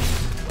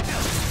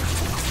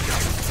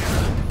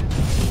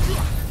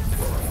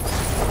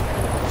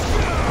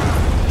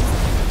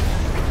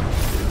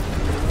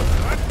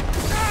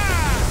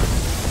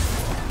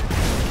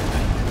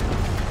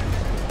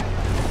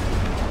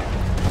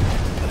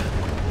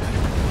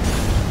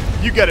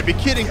 You gotta be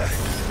kidding.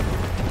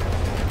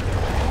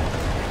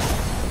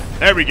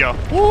 There we go.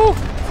 Woo!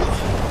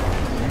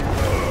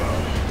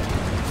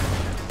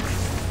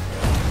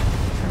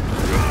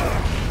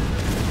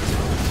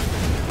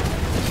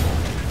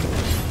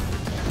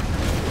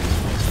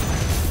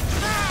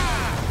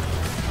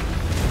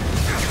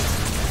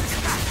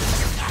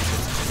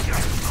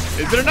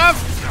 Is it enough?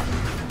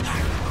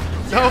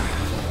 No.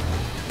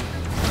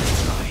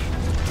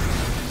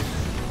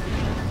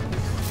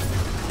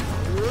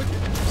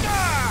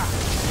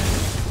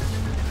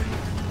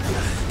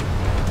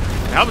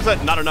 How was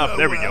that not enough?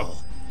 There we go.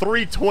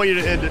 320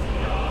 to end it.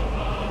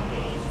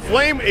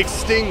 Flame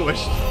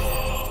extinguished.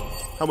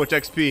 How much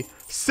XP?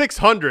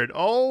 600.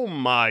 Oh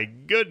my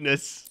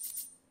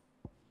goodness.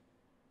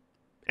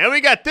 And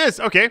we got this.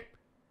 Okay.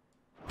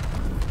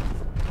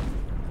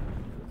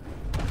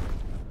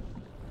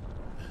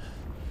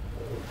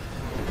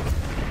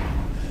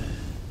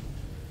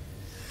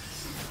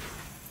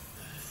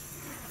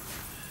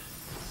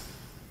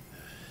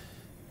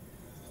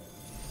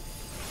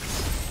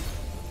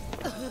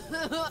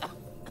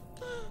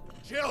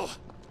 Jill!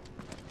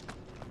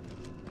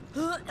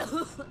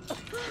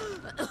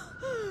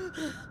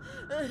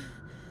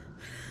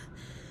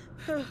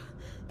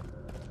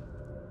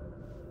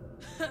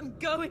 I'm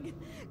going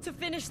to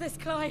finish this,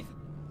 Clive.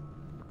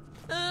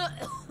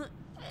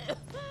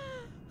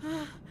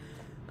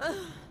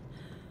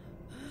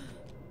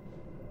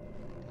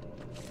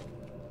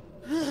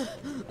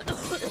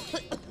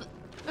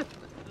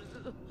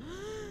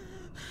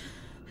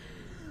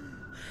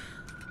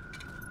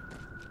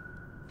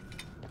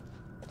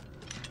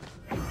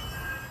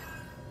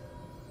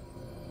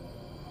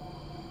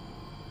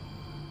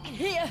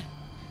 Here,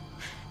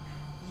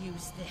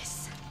 use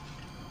this.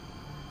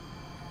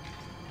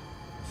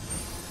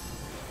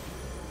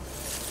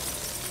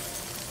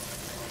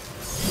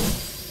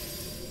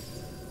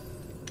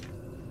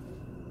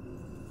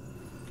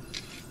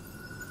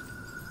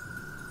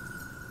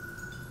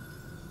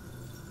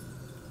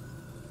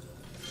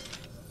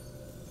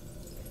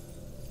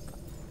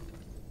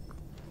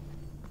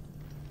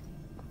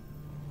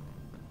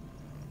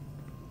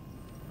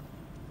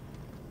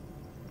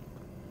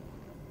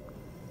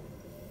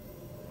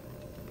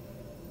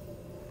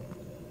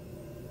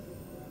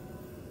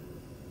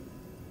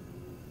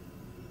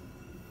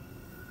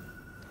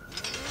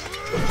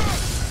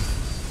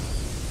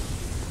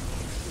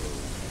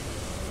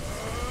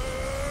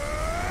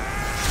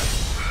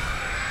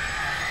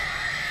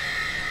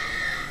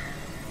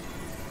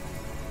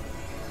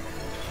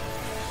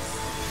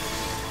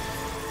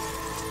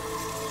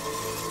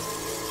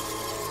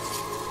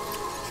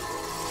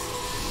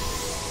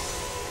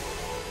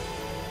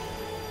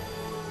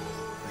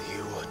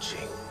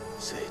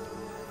 Sid.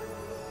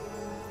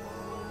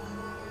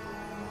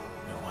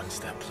 You're one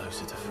step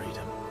closer to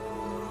freedom.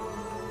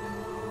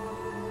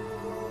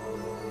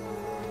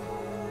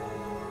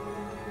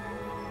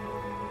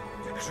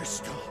 The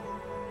crystal.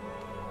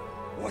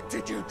 What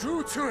did you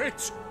do to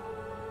it?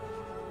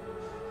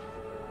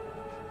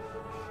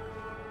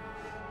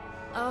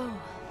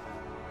 Oh,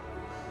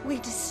 we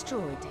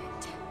destroyed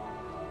it.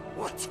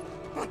 What?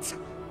 But...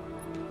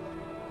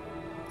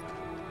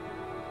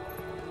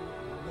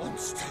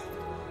 Monster!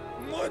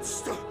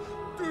 Monster!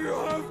 Do you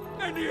have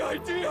any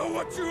idea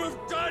what you have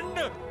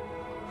done?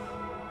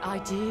 I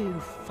do,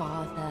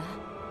 Father.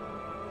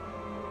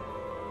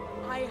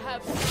 I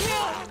have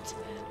killed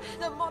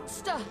the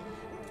monster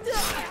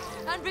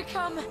and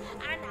become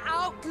an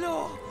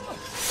outlaw.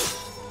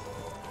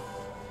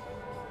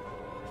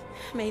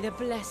 May the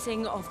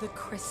blessing of the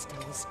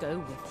crystals go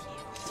with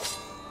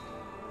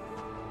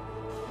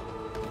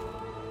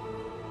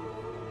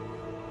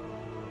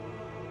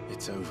you.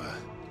 It's over.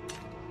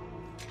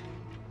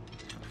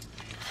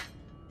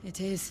 It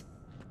is.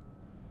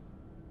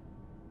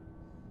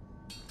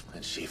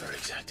 And Shiva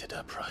exacted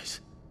her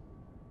price.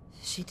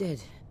 She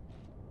did.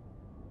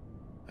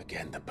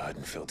 Again, the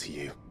burden fell to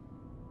you.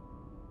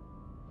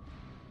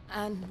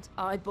 And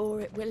I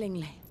bore it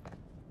willingly.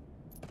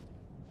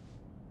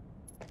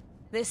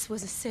 This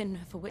was a sin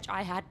for which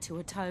I had to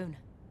atone.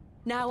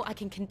 Now I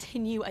can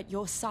continue at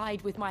your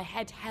side with my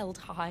head held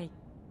high.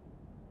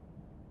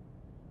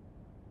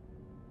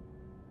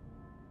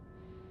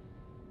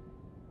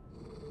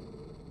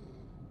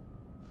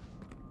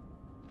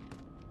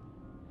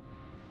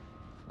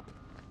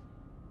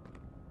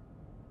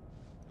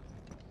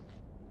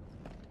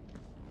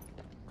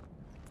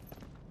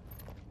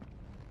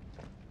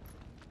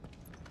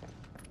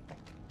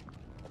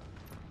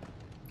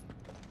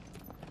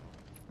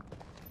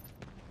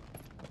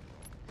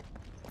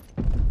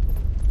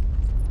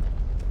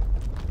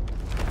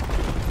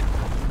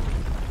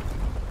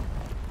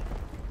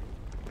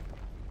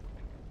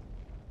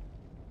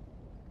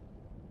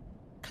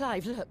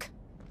 Clive, look.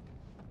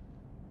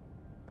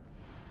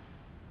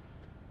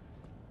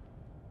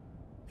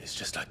 It's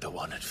just like the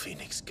one at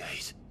Phoenix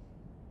Gate.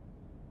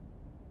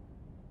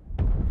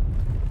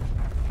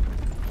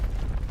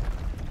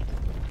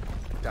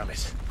 Damn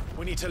it.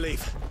 We need to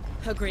leave.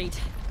 Agreed.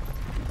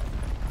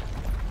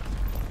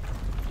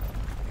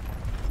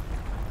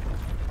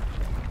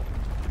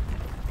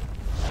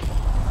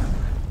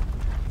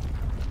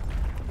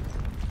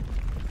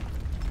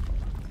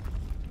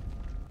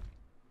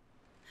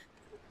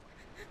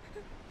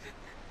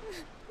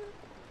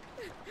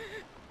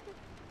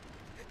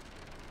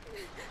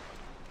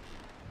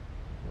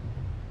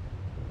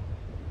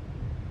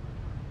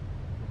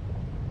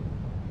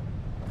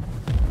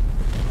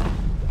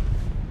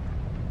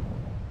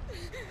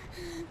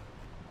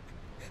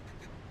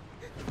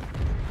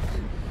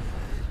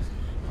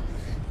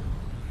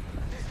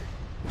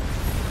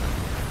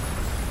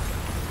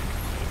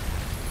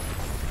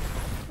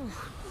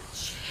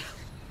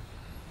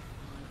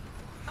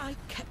 I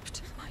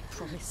kept my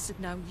promise, and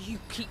now you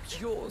keep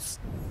yours.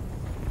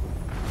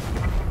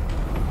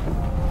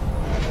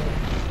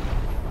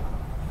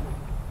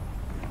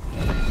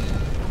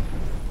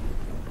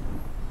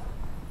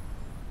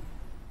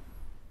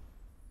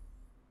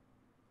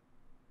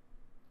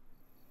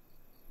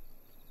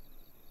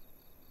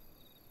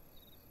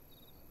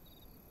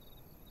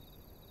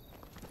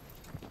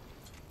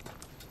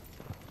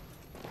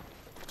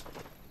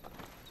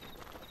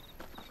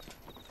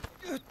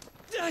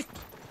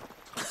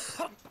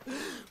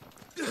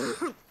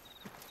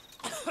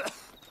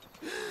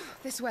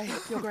 This way,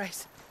 Your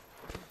Grace.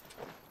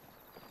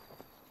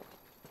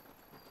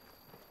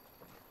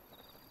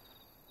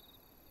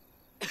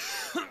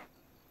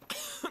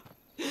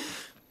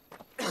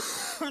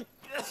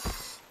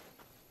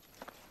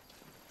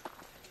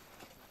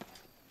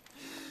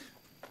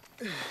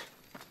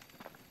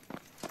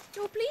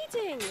 You're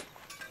bleeding.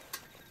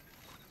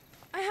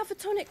 I have a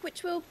tonic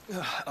which will...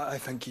 I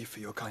thank you for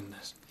your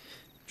kindness,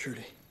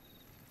 truly.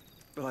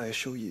 But I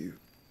assure you,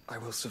 I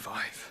will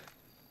survive.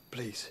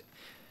 Please,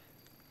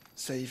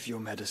 save your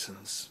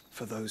medicines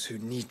for those who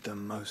need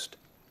them most.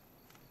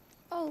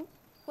 Oh,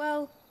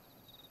 well,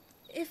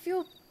 if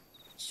you're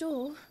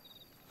sure...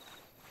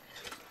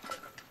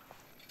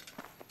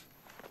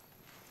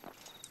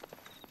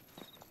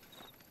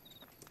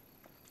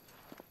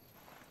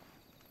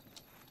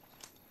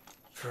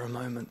 For a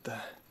moment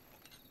there,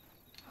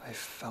 I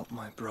felt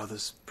my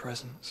brother's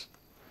presence.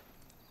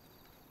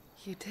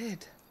 You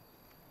did?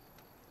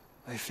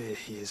 I fear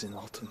he is in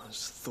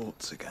Ultima's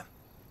thoughts again.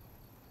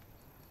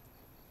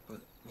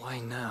 But why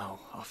now,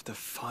 after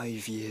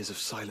 5 years of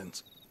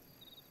silence?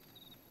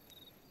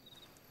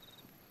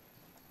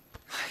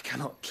 I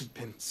cannot keep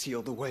him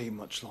sealed away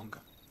much longer.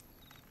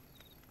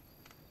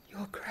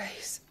 Your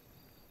Grace.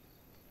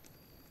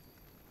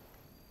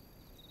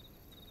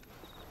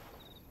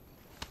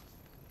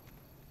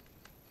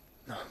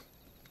 No,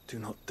 do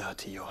not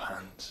dirty your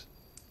hands.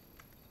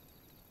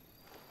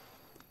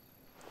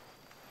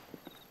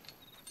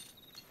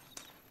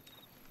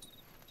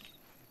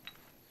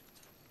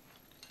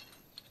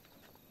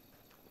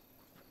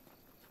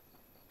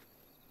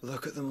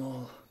 Look at them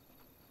all.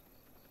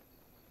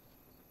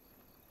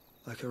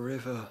 Like a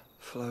river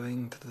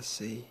flowing to the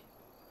sea.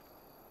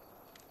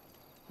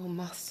 Or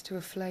moths to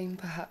a flame,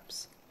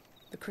 perhaps.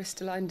 The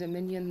crystalline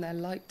dominion, their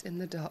light in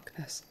the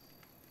darkness.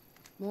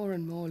 More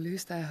and more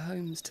lose their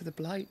homes to the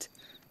blight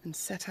and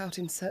set out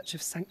in search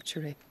of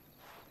sanctuary,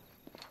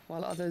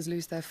 while others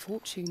lose their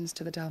fortunes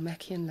to the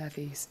Dhalmekian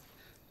levies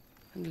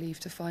and leave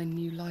to find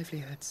new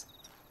livelihoods.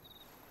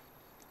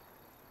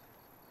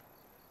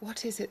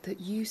 What is it that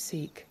you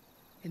seek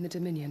in the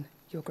Dominion,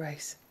 Your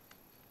Grace?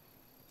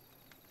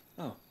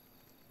 Oh,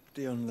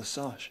 Dion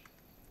Lesage.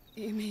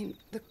 You mean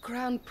the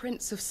Crown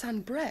Prince of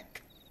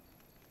Sanbreque?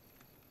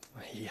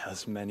 He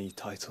has many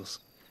titles.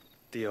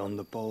 Dion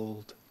the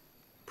Bold,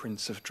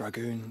 Prince of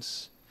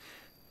Dragoons,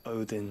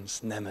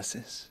 Odin's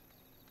Nemesis,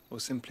 or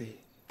simply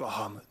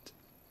Bahamut.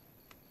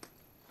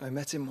 I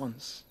met him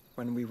once,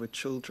 when we were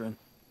children.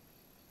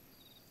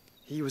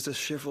 He was a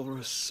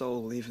chivalrous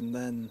soul even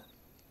then,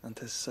 and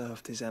has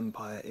served his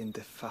empire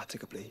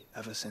indefatigably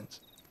ever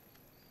since.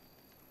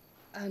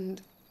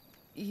 And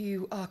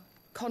you are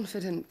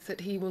confident that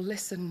he will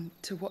listen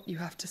to what you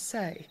have to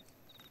say?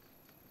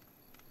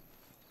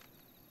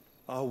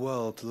 Our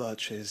world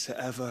lurches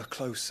ever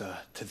closer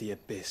to the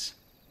abyss,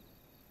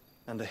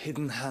 and a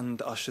hidden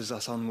hand ushers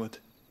us onward.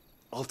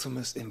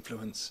 Ultima's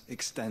influence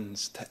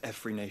extends to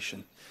every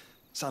nation,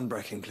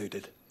 Sanbreque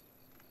included.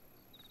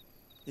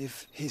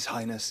 If His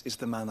Highness is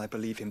the man I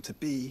believe him to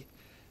be,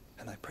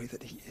 and I pray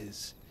that he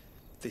is,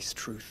 this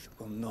truth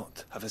will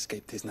not have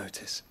escaped his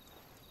notice.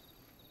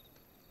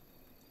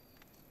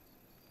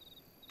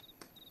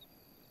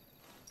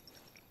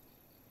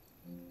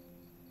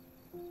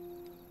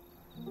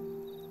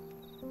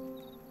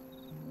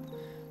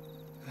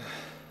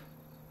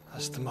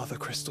 As the mother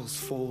crystals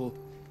fall,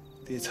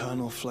 the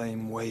eternal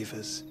flame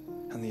wavers,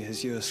 and the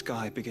azure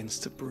sky begins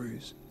to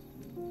bruise.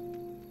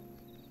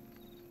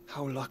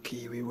 How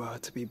lucky we were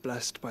to be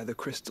blessed by the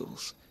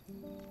crystals.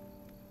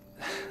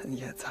 and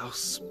yet how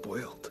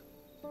spoiled.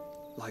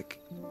 Like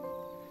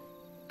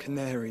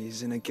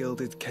canaries in a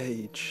gilded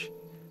cage,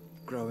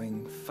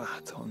 growing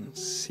fat on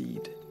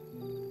seed.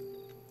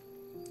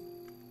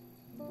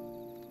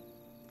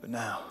 But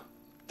now,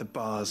 the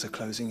bars are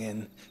closing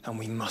in, and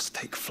we must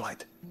take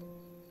flight.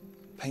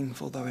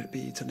 Painful though it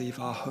be to leave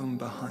our home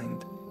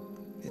behind,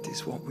 it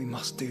is what we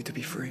must do to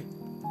be free.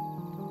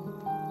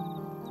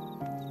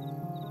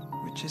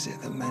 Which is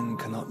it that men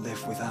cannot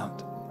live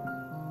without?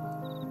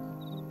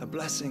 A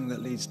blessing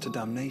that leads to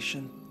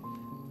damnation,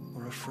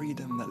 or a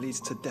freedom that leads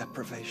to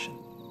deprivation?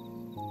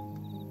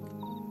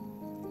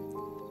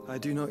 I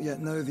do not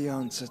yet know the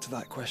answer to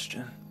that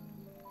question.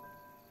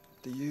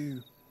 Do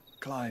you,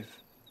 Clive?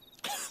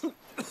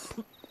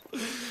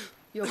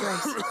 Your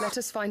Grace, let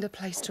us find a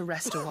place to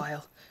rest a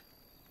while.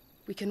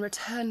 We can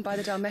return by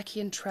the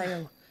Dhalmekian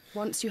trail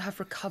once you have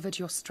recovered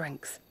your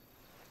strength.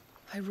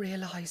 I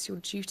realize your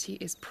duty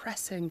is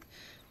pressing,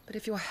 but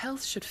if your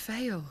health should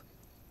fail...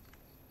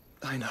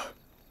 I know.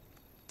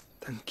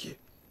 Thank you,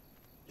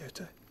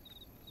 Yote.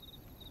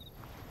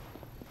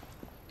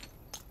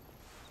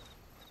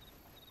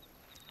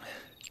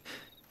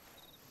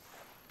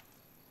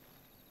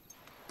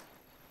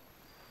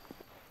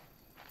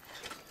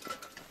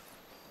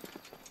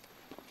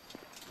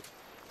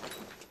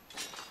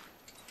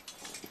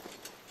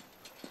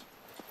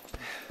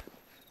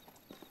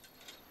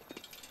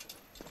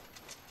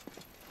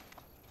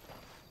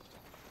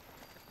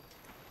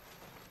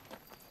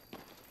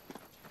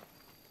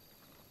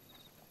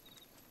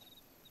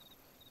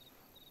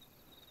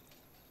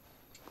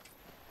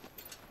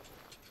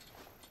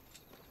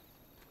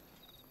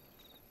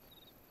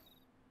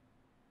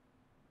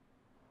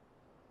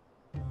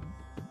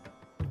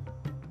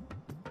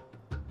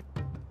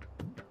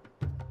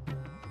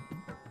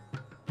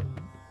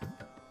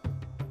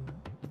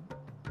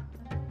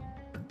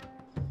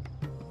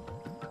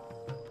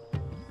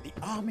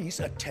 Army's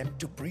attempt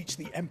to breach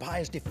the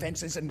Empire's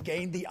defenses and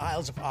gain the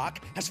Isles of Ark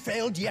has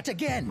failed yet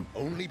again.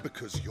 Only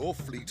because your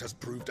fleet has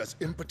proved as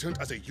impotent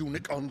as a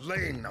eunuch on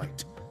laying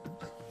night.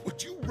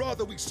 Would you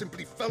rather we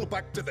simply fell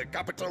back to the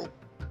capital?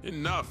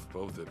 Enough,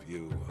 both of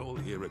you. All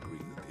here agree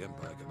that the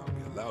Empire cannot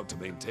be allowed to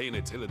maintain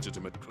its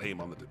illegitimate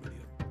claim on the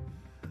Dominion.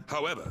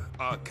 However,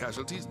 our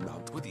casualties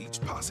mount with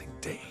each passing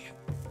day.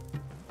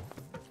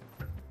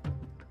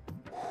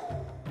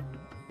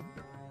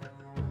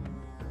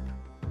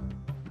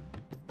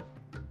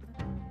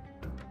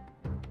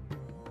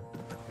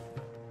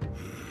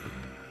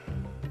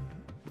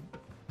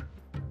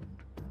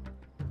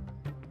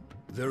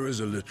 There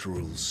is a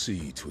literal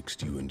sea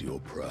twixt you and your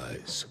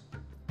prize.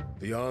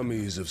 The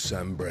armies of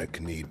Sambrek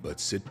need but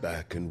sit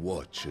back and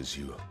watch as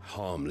you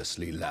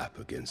harmlessly lap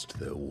against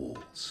their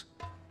walls.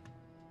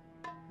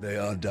 They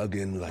are dug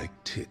in like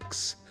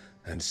ticks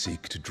and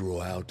seek to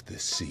draw out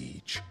this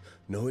siege,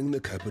 knowing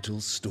the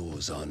capital's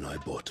stores are nigh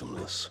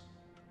bottomless.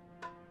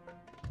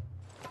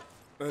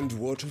 And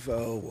what of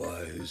our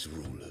wise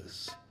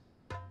rulers?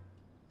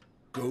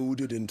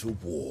 Goaded into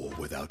war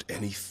without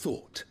any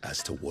thought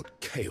as to what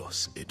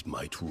chaos it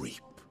might reap.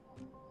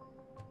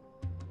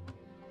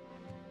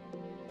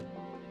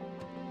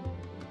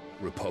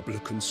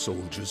 Republican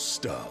soldiers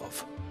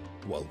starve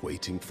while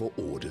waiting for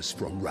orders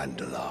from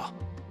Randalar.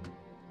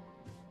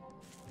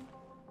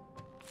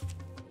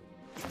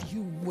 If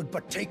you would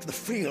but take the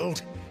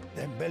field,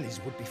 their bellies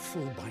would be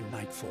full by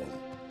nightfall.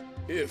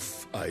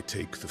 If I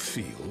take the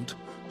field,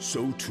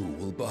 so too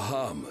will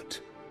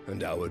Bahamut,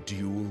 and our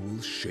duel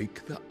will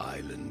shake the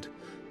island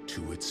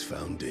to its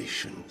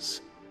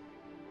foundations.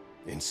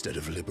 Instead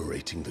of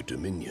liberating the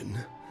Dominion,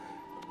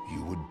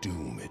 you would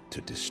doom it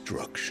to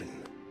destruction.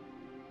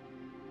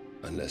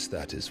 Unless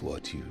that is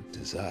what you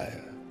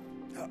desire.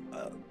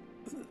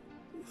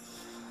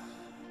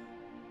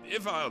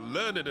 If our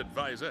learned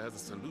advisor has a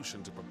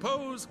solution to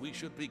propose, we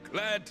should be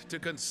glad to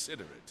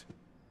consider it.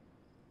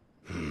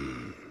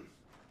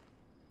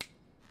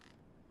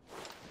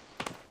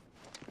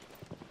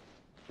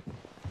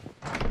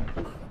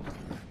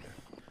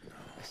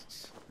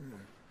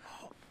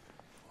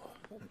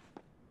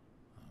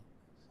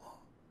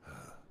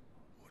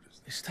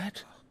 Is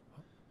that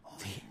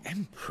the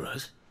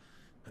Emperor's?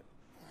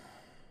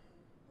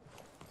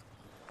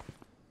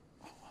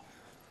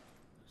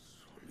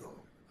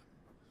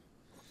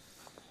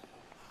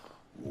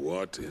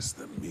 What is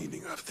the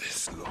meaning of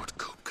this, Lord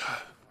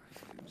Kupka?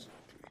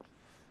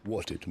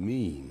 What it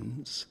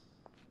means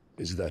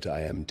is that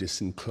I am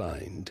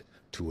disinclined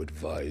to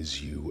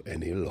advise you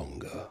any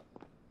longer.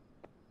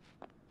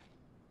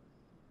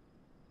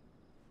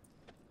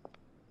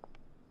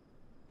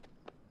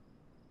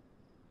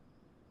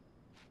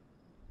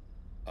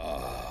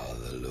 Ah,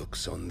 the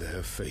looks on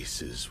their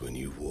faces when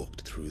you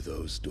walked through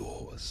those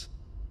doors.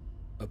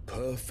 A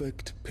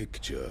perfect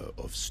picture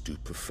of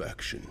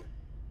stupefaction.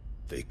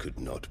 They could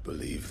not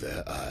believe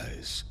their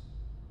eyes.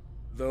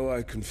 Though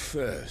I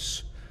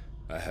confess,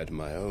 I had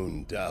my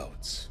own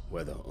doubts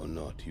whether or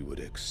not you would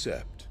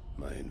accept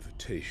my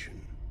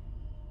invitation.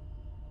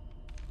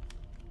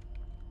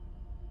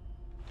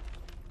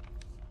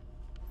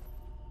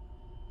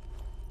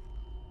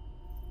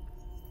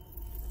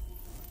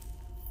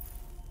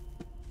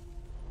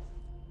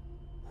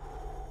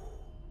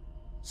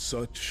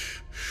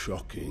 Such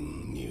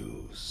shocking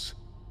news.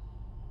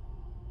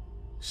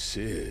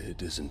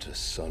 Sid isn't a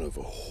son of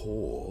a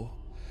whore.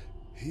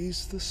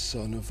 He's the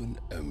son of an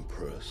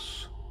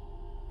empress.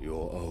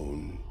 Your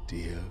own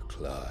dear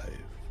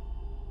Clive.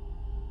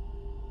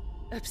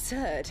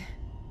 Absurd.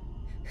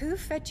 Who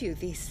fed you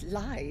these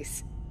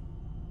lies?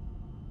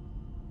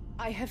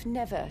 I have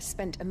never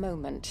spent a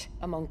moment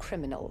among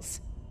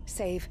criminals,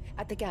 save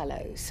at the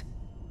gallows.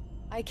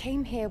 I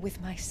came here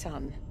with my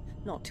son,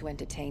 not to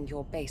entertain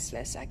your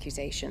baseless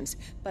accusations,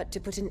 but to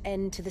put an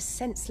end to the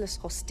senseless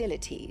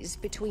hostilities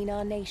between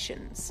our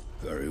nations.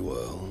 Very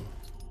well.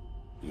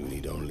 You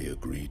need only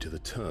agree to the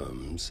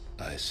terms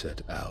I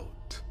set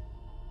out.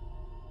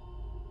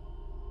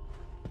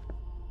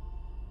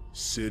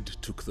 Sid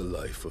took the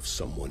life of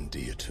someone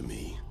dear to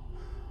me,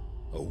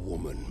 a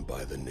woman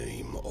by the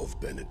name of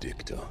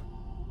Benedicta.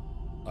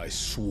 I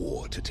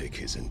swore to take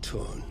his in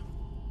turn.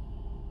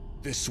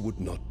 This would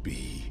not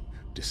be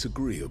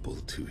disagreeable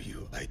to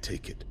you, I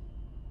take it.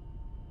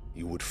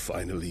 You would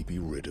finally be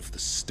rid of the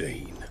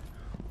stain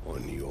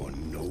on your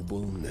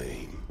noble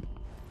name.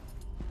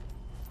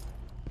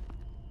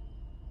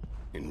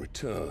 In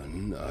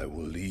return, I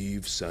will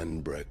leave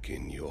Sanbreque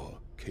in your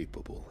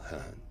capable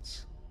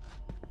hands.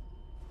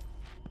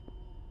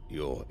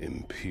 Your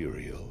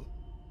Imperial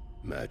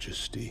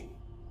Majesty.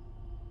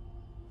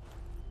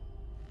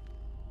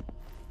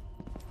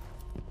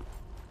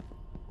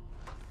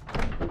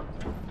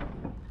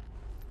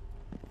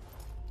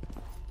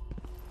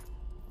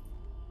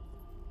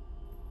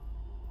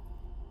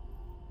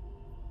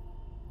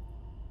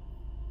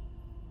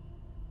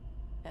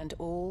 And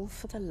all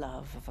for the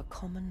love of a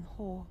common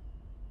whore.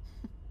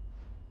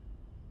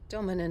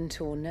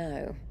 Dominant or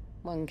no,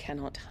 one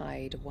cannot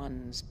hide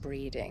one's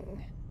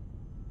breeding.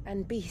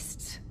 And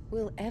beasts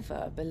will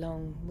ever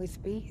belong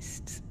with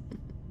beasts.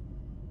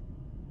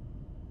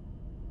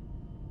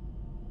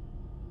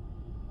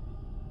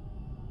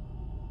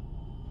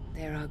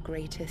 There are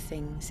greater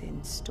things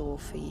in store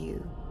for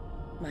you,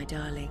 my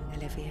darling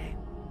Olivier.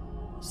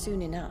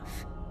 Soon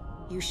enough,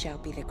 you shall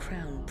be the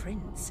crown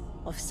prince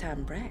of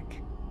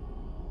Sanbreque.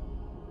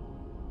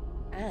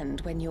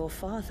 And when your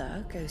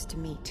father goes to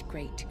meet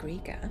Great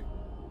Grieger,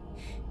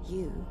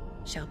 you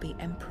shall be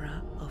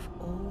emperor of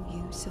all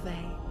you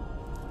survey.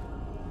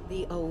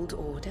 The old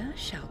order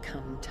shall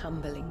come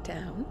tumbling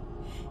down,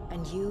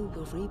 and you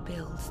will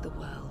rebuild the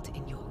world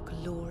in your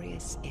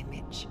glorious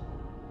image.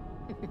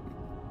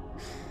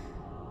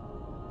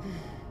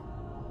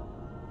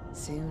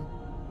 Soon.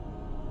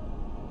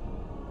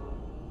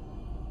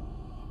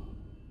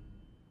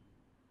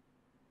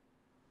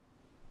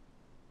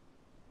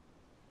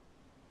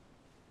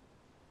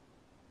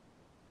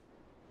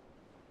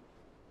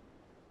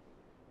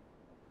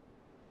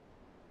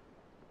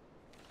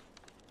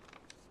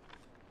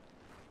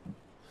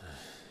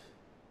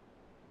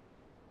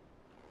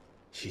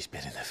 She's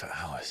been in there for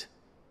hours.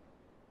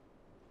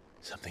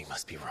 Something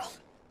must be wrong.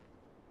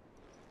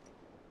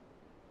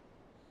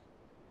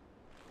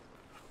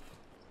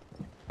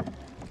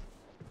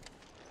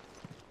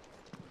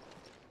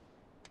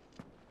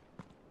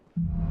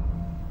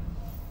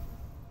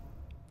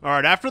 All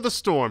right, after the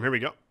storm, here we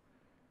go.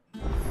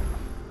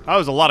 That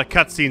was a lot of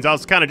cutscenes. I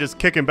was kind of just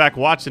kicking back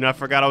watching. I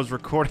forgot I was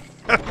recording.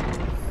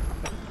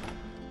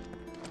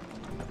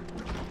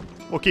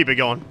 We'll keep it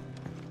going.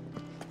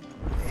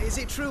 Is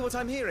it true what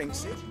I'm hearing,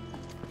 Sid?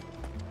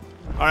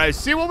 All right,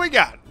 see what we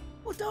got.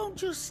 Well, don't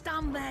just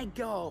stand there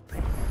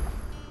gawping.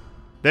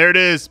 There it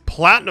is,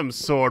 Platinum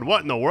Sword.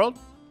 What in the world?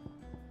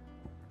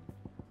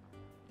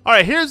 All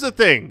right, here's the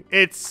thing.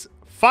 It's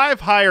 5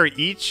 higher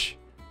each.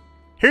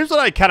 Here's what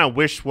I kind of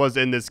wish was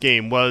in this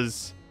game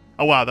was...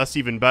 Oh, wow, that's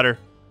even better.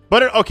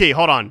 But, okay,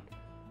 hold on.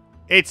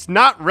 It's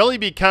not really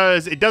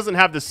because it doesn't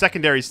have the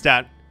secondary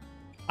stat.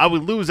 I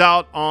would lose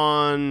out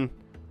on...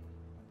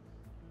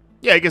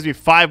 Yeah, it gives me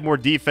 5 more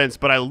defense,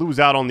 but I lose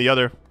out on the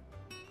other.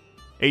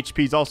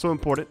 HP is also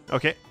important.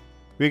 Okay.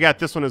 We got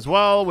this one as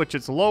well, which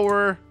is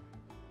lower.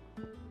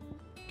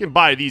 You can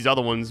buy these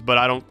other ones, but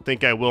I don't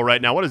think I will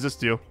right now. What does this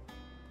do?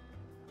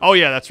 Oh,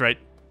 yeah, that's right.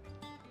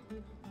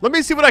 Let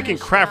me see what I can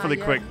craft really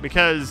quick,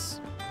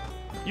 because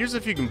usually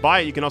if you can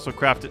buy it, you can also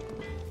craft it.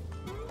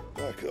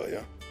 Back, are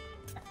ya?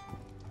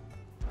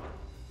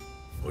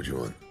 What do you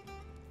want?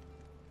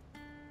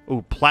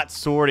 Oh, Plat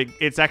Sword.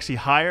 It's actually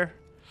higher.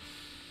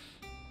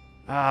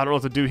 I don't know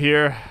what to do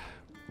here.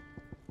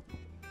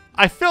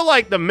 I feel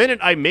like the minute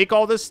I make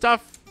all this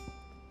stuff...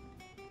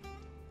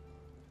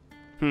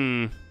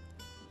 I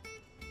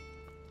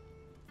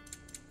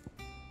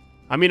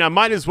mean, I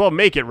might as well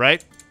make it,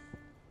 right?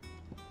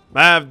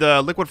 I have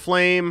the Liquid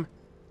Flame.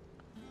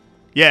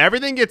 Yeah,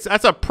 everything gets...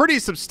 That's a pretty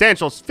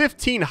substantial... It's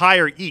 15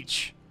 higher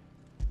each.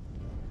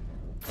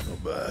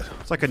 Not bad.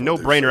 It's like a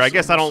no-brainer. I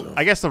guess I don't...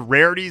 I guess the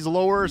rarity's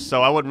lower,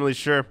 so I wasn't really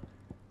sure.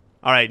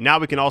 All right, now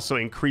we can also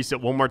increase it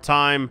one more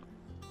time.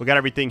 We got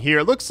everything here.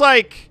 It looks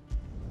like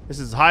this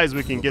is as high as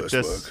we can get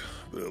this. Work,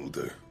 but it'll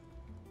do.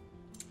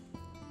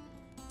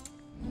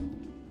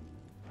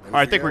 All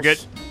right, I think we're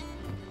good.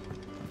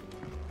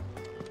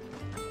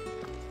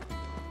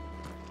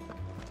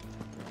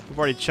 We've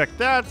already checked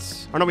that.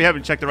 Or no, we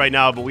haven't checked it right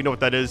now, but we know what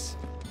that is.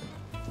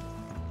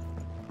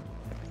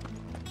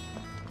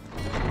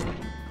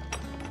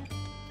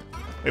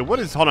 Wait,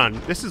 what is... Hold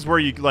on. This is where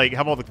you, like,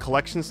 have all the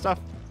collection stuff?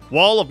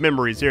 Wall of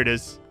memories. Here it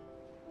is.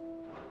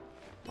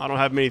 I don't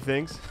have many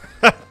things.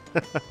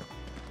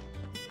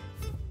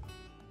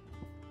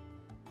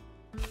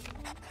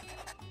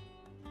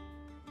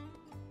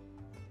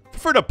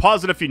 Prefer to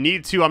pause it if you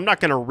need to. I'm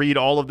not going to read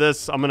all of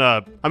this. I'm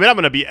going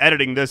to be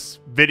editing this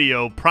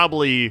video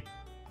probably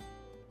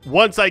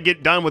once I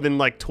get done within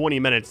like 20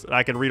 minutes.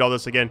 I can read all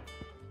this again.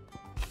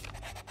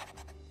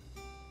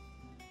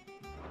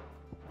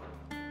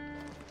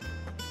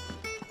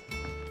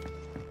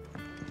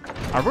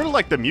 I really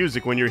like the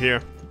music when you're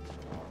here.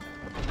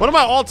 One of my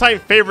all-time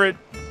favorite,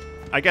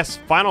 I guess,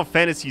 Final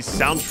Fantasy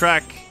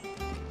soundtrack.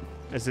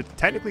 Is it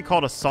technically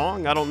called a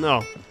song? I don't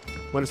know.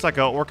 When it's like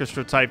an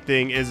orchestra type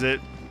thing, is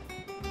it?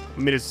 I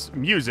mean, it's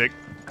music.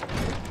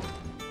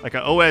 Like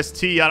an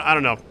OST, I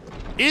don't know.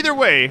 Either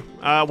way,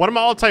 one of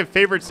my all-time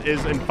favorites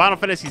is in Final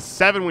Fantasy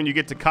VII when you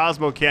get to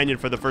Cosmo Canyon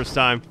for the first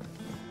time.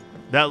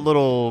 That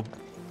little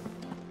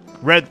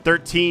Red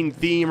 13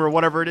 theme or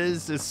whatever it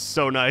is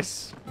so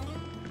nice.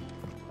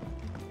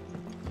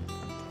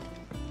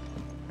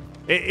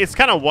 It's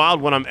kind of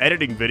wild when I'm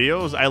editing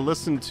videos. I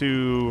listen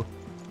to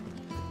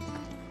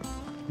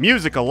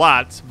music a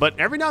lot, but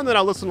every now and then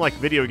I listen to like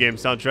video game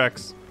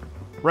soundtracks.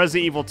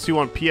 Resident Evil 2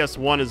 on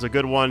PS1 is a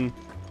good one.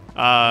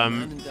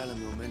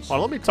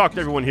 Well, let me talk to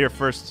everyone here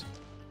first.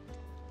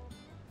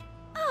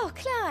 Oh,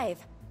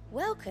 Clive.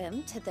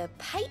 Welcome to the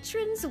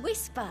Patron's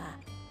Whisper.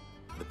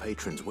 The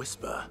Patron's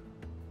Whisper?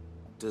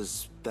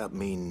 Does that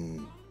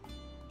mean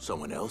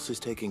someone else is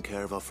taking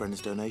care of our friends'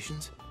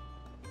 donations?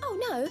 Oh,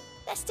 no.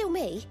 That's still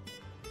me.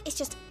 It's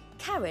just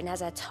Karen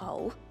has her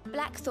toll,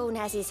 Blackthorn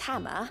has his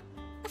hammer.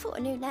 I thought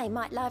a new name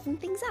might liven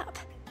things up.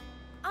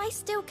 I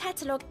still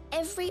catalogue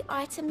every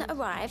item that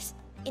arrives,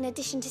 in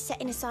addition to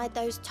setting aside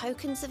those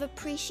tokens of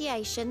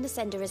appreciation the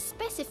sender has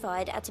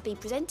specified are to be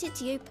presented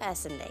to you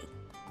personally.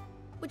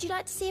 Would you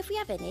like to see if we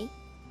have any?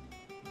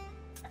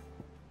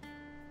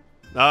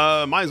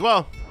 Might as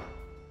well.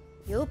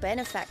 Your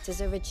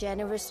benefactors are a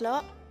generous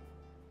lot.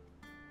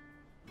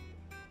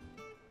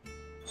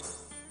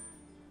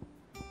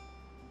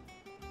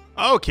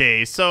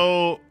 Okay,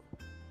 so...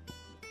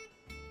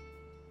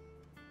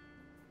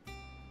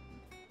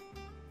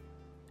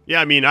 Yeah,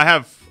 I mean, I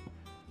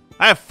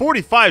have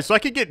 45, so I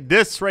could get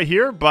this right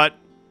here, but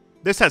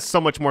this has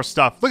so much more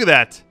stuff. Look at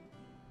that.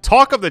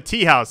 Talk of the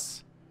Tea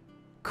House.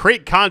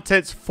 Crate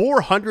contents,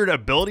 400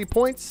 ability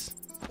points.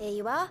 Here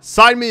you are.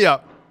 Sign me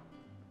up.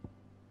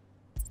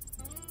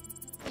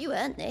 You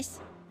earned this.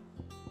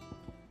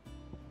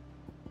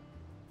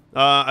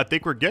 I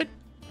think we're good.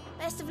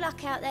 Best of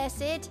luck out there,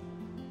 Sid.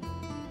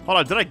 Hold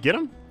on, did I get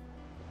him?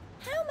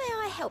 How may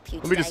I help you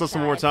Let me just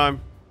listen one more Clive?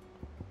 time.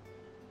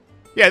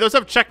 Yeah, those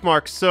have check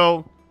marks,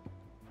 so...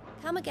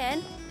 Come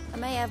again. I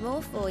may have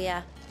more for you.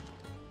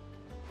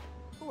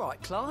 All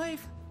right,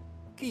 Clive.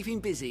 Keeping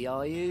busy,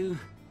 are you?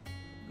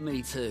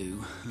 Me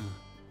too.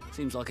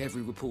 Seems like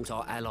every report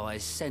our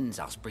allies sends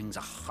us brings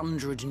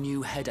 100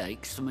 new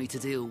headaches for me to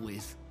deal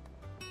with.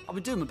 I've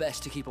been doing my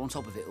best to keep on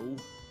top of it all,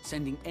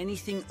 sending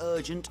anything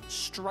urgent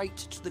straight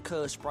to the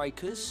curse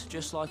breakers,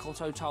 just like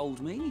Otto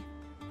told me.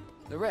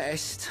 The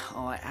rest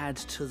I add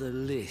to the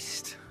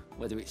list,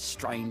 whether it's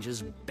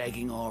strangers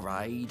begging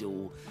our aid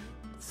or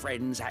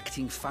friends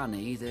acting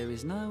funny. There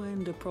is no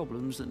end of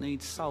problems that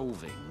need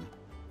solving.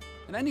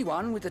 And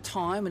anyone with the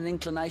time and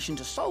inclination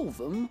to solve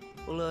them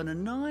will earn a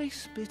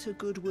nice bit of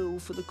goodwill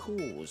for the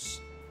cause.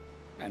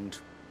 And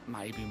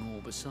maybe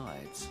more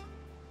besides.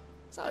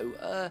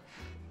 So,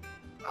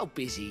 how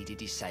busy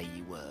did you say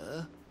you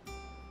were?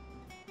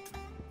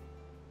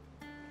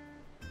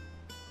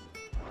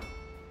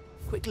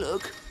 Quick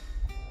look.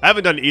 I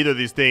haven't done either of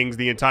these things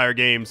the entire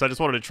game, so I just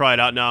wanted to try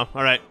it out now.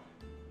 All right.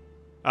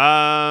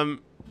 I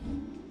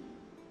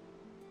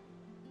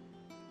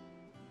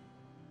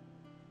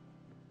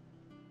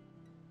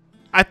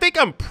think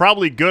I'm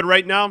probably good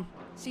right now.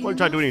 I'm going to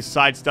try to do any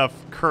side stuff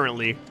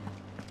currently.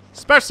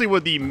 Especially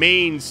with the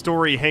main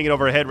story hanging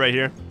over our head right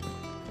here.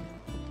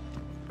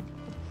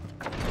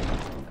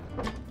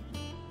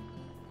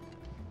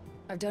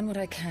 I've done what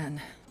I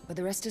can, but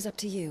the rest is up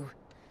to you.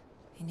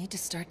 You need to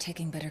start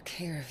taking better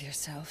care of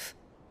yourself.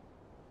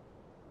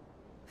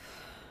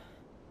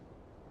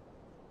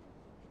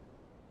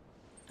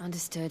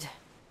 Understood.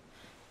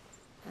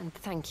 And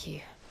thank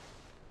you.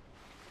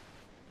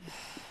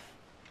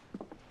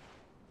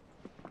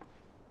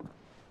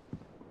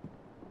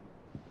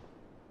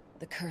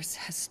 The curse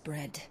has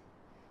spread.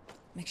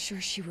 Make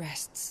sure she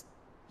rests.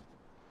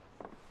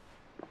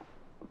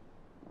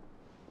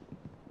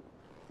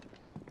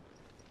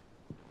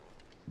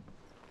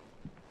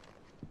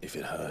 If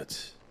it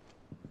hurts,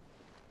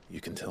 you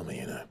can tell me,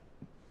 you know.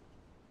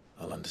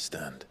 I'll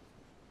understand.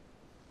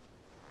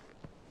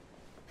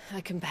 I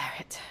can bear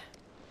it.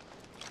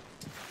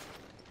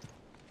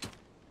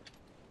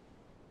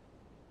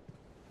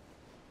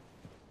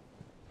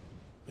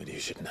 But you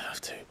shouldn't have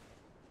to.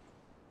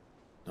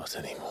 Not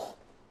anymore.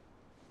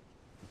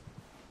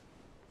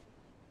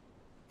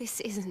 This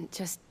isn't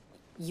just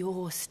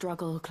your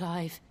struggle,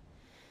 Clive.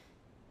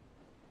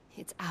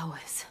 It's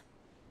ours.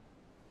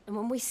 And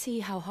when we see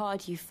how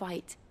hard you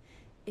fight,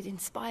 it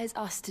inspires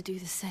us to do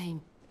the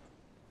same.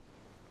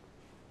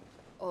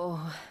 Or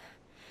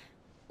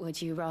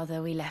would you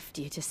rather we left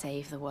you to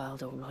save the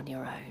world all on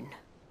your own?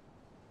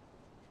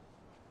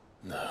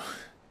 No.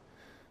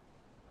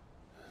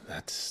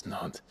 That's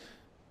not...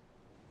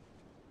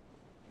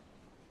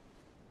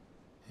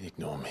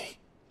 Ignore me.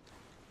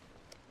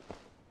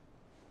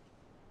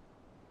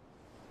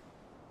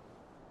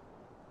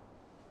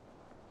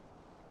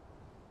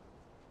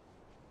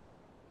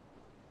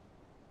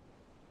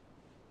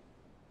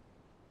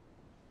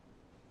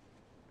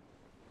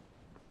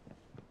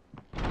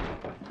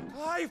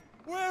 Clive,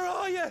 where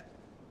are you?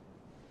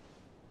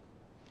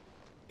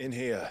 In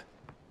here.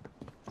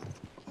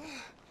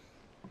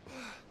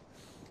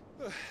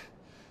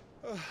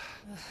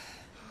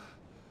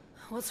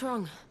 What's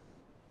wrong?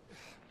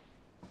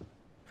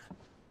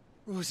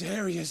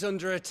 Rosaria's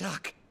under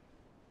attack.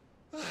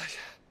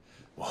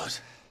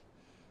 What?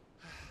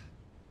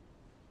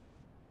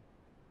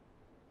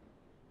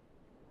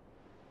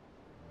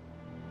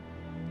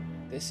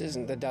 This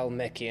isn't the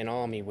Dalmekian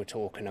army we're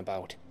talking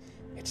about.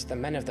 It's the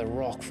men of the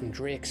Rock from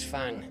Drake's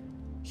Fang.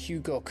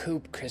 Hugo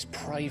Kupka's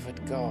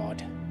private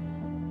guard.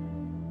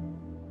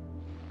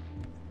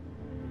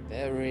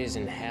 There is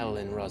in hell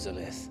in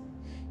Rosalith,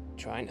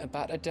 trying to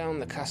batter down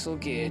the castle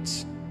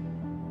gates.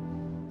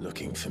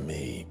 Looking for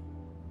me.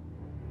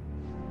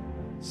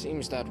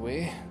 Seems that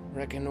way.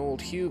 Reckon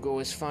old Hugo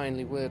has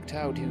finally worked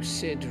out who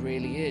Sid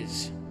really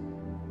is.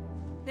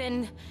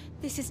 Then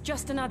this is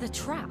just another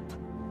trap.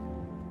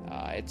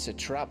 Ah, it's a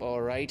trap,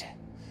 all right.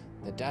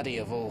 The daddy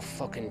of all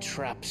fucking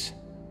traps.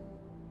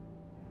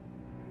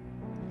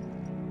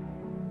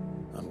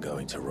 I'm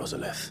going to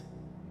Rosalith.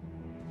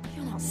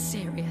 You're not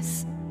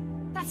serious.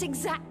 That's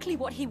exactly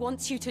what he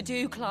wants you to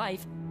do,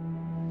 Clive.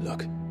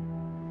 Look,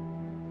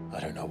 I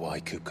don't know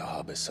why Kupka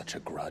harbors such a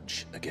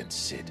grudge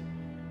against Sid.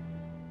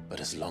 But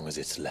as long as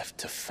it's left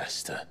to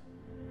fester,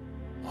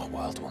 our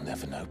world will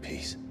never know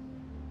peace.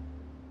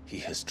 He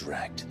has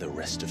dragged the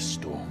rest of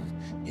Storm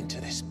into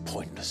this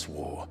pointless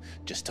war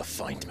just to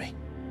find me.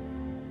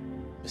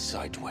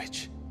 Besides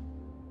which,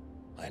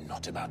 I am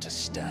not about to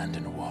stand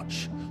and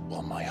watch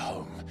while my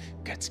home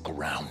gets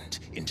ground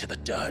into the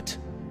dirt.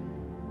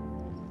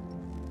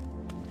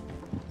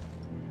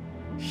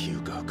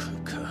 Hugo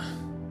Kupka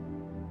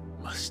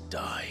must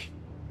die.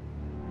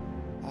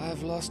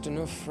 I've lost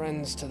enough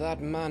friends to that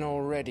man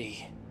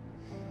already.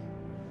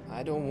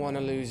 I don't want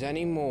to lose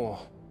any more.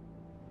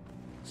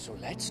 So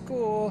let's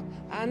go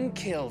and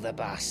kill the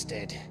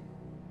bastard.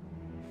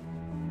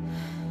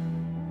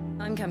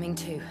 I'm coming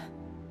too.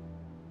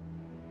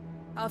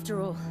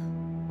 After all,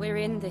 we're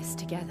in this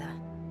together.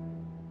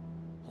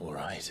 All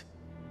right.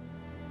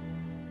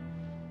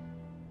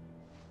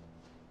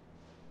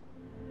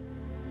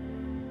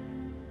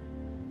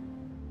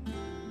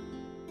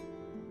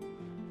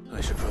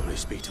 I should probably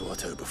speak to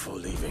Otto before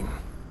leaving.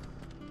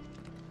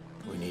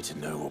 We need to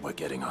know what we're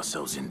getting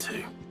ourselves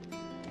into. All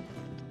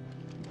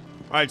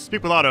right,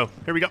 speak with Otto.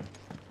 Here we go.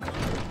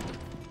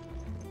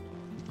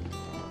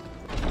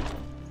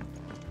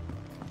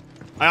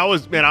 I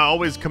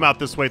always come out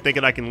this way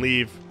thinking I can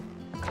leave.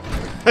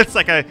 It's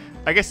like I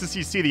guess as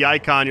you see the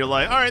icon, you're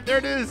like, all right, there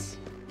it is.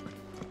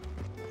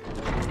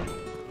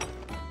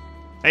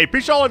 Hey,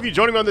 appreciate all of you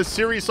joining me on this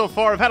series so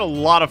far. I've had a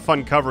lot of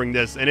fun covering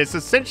this, and it's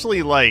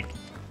essentially like,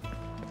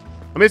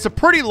 I mean, it's a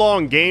pretty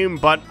long game,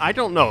 but I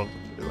don't know,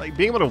 like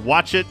being able to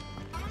watch it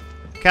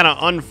kind of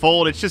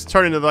unfold, it's just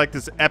turned into like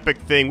this epic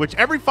thing, which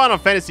every Final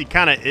Fantasy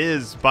kind of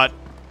is, but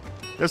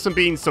this one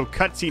being so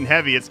cutscene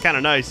heavy, it's kind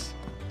of nice.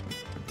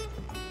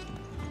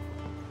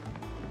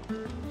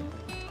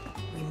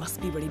 We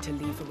must be ready to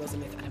leave for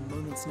Rosalith at a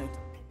moment's notice.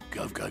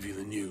 Gov gave you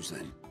the news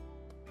then?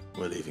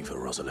 We're leaving for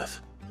Rosalith,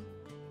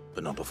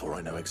 but not before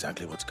I know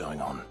exactly what's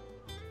going on.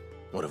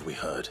 What have we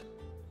heard?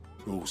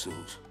 All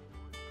sorts.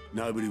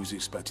 Nobody was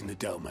expecting the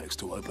Dalmeks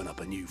to open up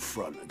a new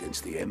front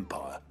against the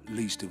Empire,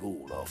 least of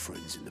all our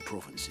friends in the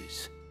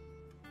provinces.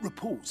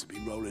 Reports have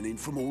been rolling in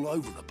from all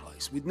over the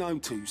place, with no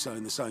two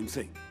saying the same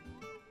thing.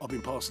 I've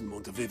been passing them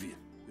on to Vivian,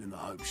 in the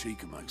hope she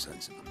can make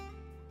sense of them.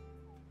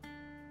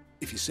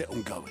 If you're set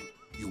on going,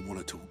 you'll want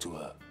to talk to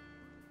her.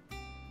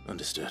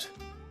 Understood.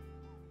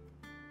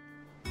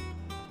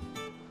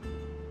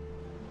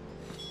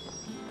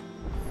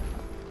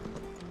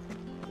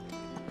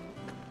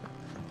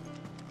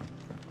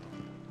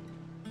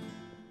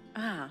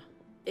 Ah,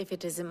 if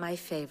it isn't my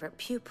favorite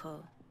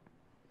pupil.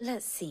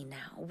 Let's see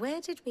now, where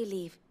did we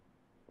leave?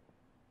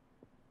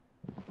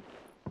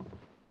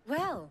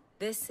 Well,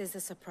 this is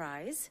a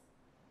surprise.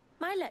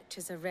 My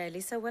lectures are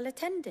rarely so well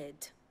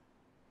attended.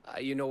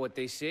 You know what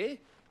they say?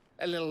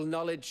 A little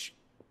knowledge,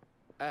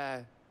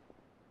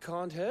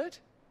 can't hurt?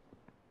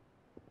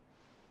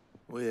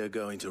 We're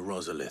going to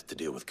Rosalith to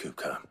deal with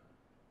Kupka.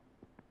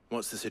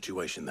 What's the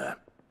situation there?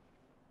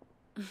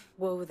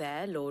 Whoa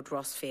there, Lord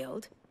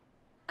Rossfield.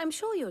 I'm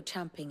sure you're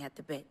champing at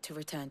the bit to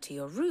return to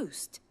your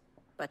roost.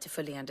 But to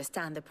fully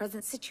understand the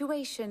present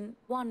situation,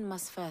 one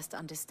must first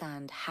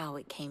understand how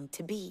it came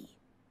to be.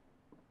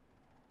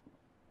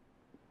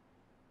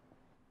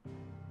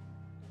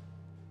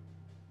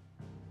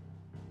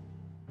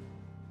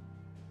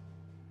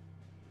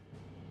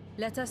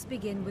 Let us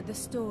begin with the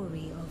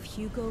story of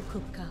Hugo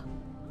Kupka,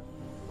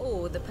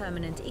 Or the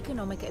permanent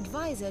economic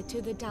advisor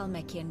to the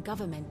Dalmekian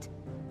government,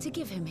 to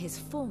give him his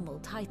formal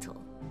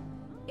title.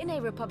 In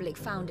a republic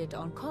founded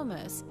on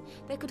commerce,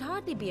 there could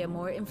hardly be a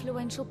more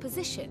influential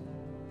position.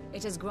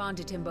 It has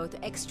granted him both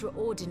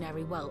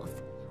extraordinary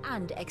wealth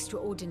and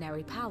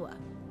extraordinary power.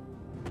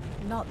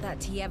 Not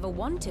that he ever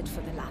wanted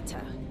for the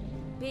latter.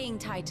 Being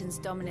Titan's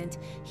dominant,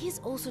 he is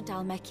also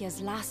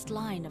Dalmekia's last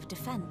line of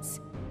defense,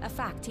 a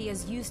fact he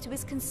has used to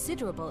his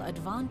considerable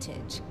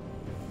advantage.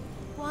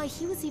 Why,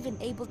 he was even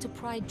able to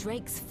pry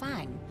Drake's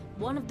Fang,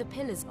 one of the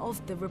pillars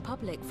of the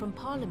Republic, from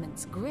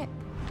Parliament's grip.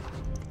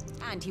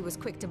 And he was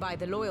quick to buy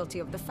the loyalty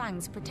of the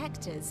Fang's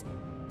protectors.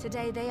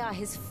 Today they are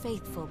his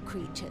faithful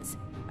creatures,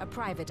 a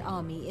private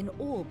army in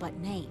all but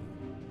name.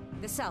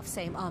 The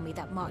self-same army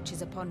that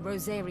marches upon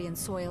Rosarian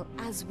soil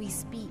as we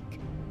speak.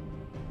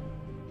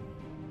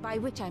 By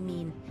which I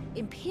mean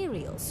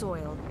Imperial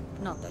soil,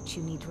 not that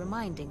you need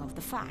reminding of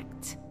the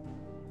fact.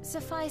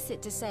 Suffice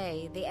it to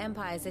say, the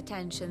Empire's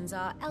attentions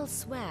are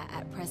elsewhere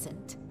at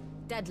present,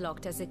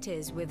 deadlocked as it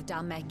is with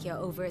Dalmekia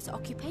over its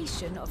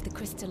occupation of the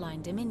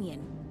Crystalline Dominion,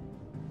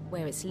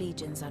 where its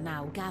legions are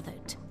now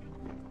gathered.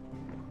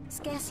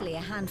 Scarcely a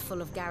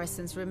handful of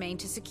garrisons remain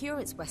to secure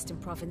its western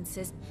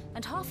provinces,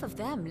 and half of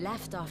them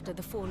left after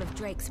the fall of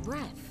Drake's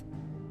Breath.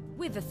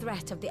 With the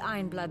threat of the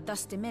Ironblood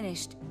thus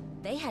diminished,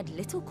 they had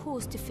little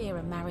cause to fear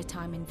a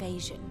maritime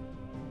invasion.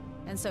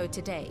 And so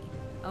today,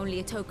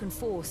 only a token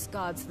force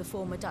guards the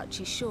former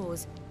duchy's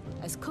shores,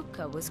 as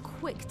Kupka was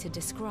quick to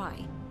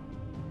descry.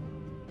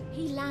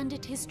 He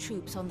landed his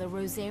troops on the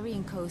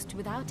Rosarian coast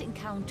without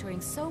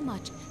encountering so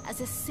much as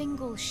a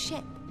single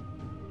ship.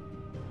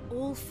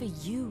 All for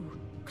you,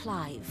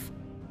 Clive.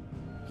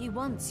 He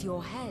wants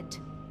your head.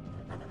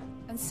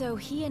 And so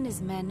he and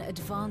his men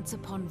advance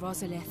upon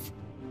Rosalith,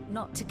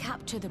 not to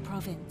capture the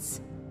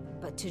province,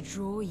 but to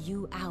draw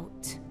you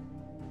out.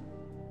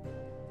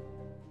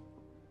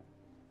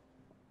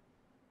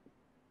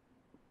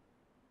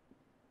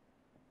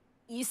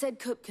 You said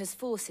Kupka's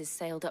forces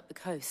sailed up the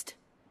coast.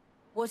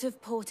 What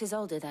of Port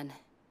Isolde, then?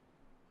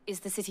 Is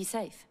the city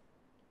safe?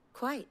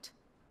 Quite,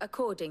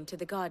 according to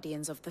the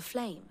Guardians of the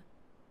Flame.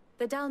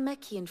 The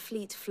Dalmekian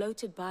fleet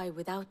floated by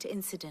without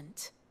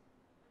incident.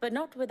 But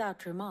not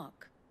without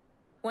remark.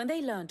 When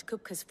they learned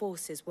Kupka's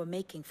forces were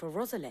making for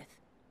Rosalith,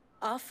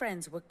 our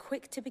friends were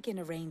quick to begin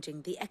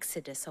arranging the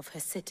exodus of her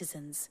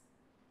citizens.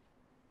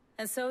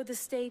 And so the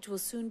stage will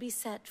soon be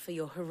set for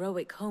your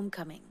heroic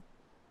homecoming.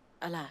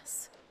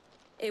 Alas,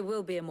 it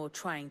will be a more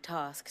trying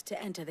task to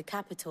enter the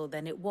capital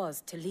than it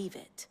was to leave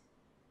it.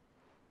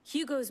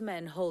 Hugo's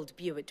men hold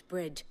Buet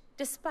Bridge,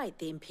 despite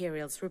the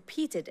Imperials'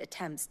 repeated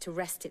attempts to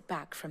wrest it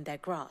back from their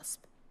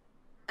grasp.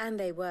 And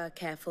they were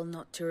careful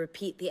not to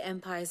repeat the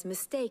Empire's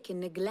mistake in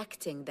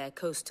neglecting their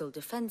coastal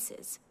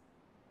defenses.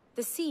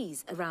 The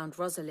seas around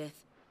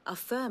Rosalith are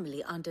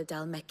firmly under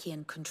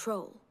Dalmekian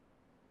control.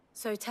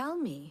 So tell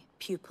me,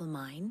 pupil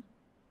mine,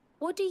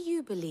 what do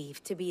you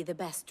believe to be the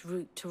best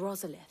route to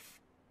Rosalith?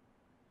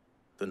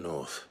 The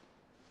north.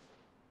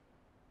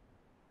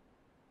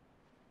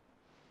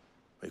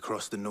 We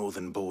cross the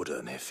northern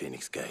border near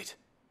Phoenix Gate,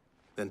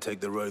 then take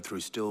the road through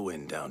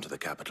Stillwind down to the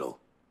capital.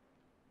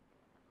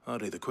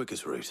 Hardly the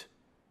quickest route,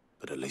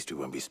 but at least we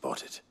won't be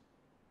spotted.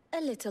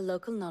 A little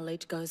local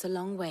knowledge goes a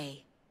long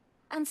way,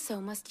 and so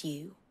must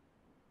you.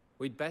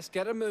 We'd best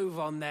get a move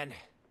on then.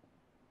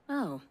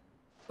 Oh,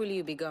 will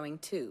you be going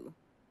too?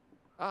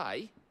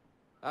 Aye.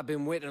 I've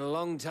been waiting a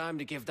long time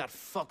to give that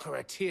fucker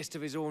a taste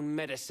of his own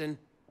medicine.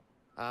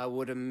 I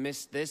would have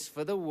missed this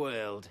for the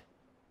world.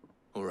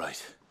 All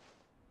right.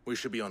 We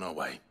should be on our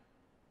way.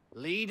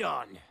 Lead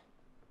on.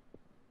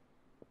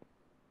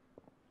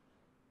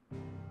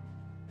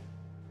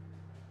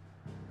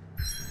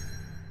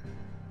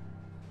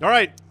 All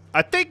right.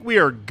 I think we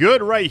are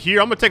good right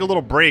here. I'm going to take a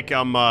little break.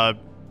 I'm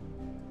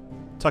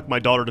tuck my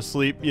daughter to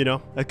sleep, you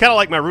know. It's kind of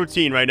like my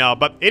routine right now.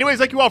 But anyways,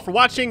 thank you all for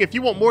watching. If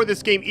you want more of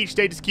this game each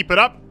day, just keep it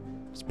up.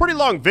 It's a pretty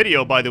long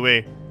video, by the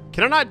way.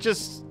 Can I not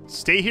just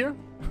stay here?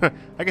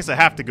 I guess I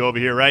have to go over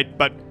here, right?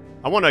 But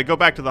I want to go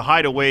back to the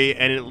hideaway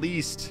and at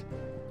least...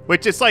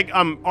 Which it's like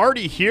I'm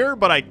already here,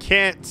 but I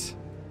can't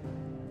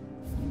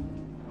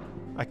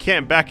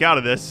back out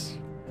of this.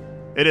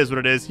 It is what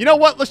it is. You know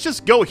what? Let's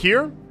just go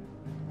here.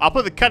 I'll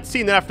put the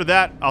cutscene, then after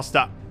that, I'll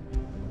stop.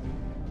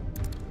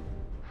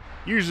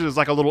 Usually there's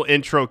like a little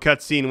intro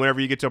cutscene whenever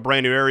you get to a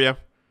brand new area.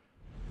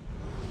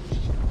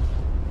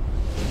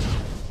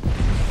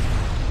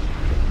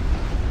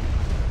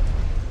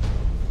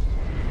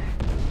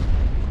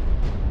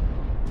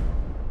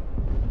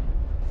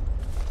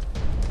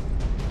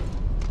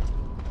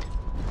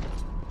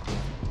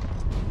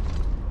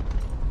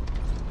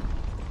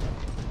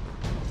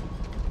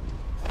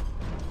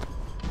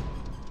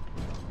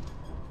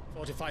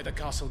 Fortify the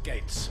castle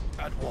gates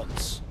at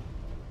once.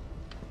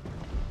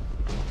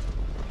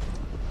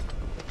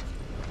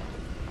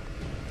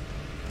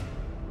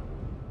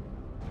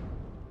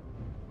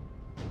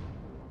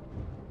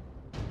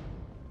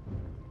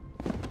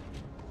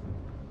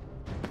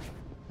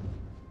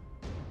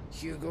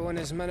 Hugo and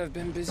his men have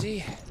been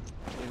busy.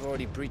 They've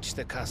already breached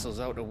the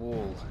castle's outer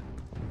wall.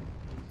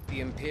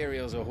 The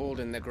Imperials are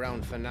holding the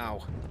ground for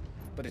now,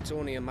 but it's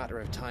only a matter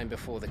of time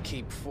before the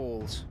keep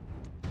falls.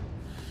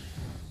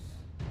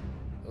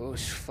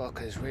 Those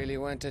fuckers really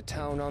went to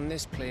town on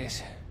this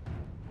place.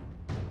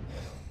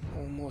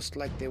 Almost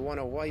like they want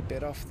to wipe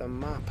it off the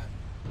map.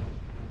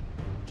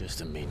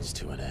 Just a means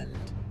to an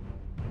end.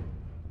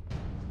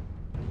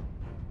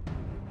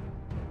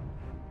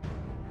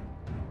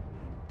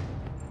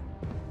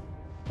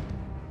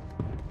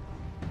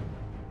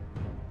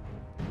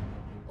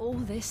 All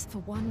this for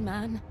one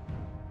man?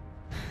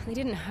 They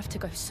didn't have to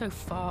go so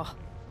far.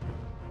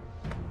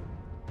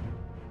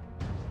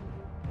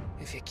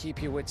 If you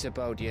keep your wits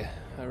about you,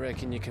 I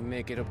reckon you can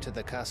make it up to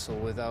the castle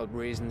without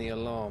raising the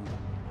alarm.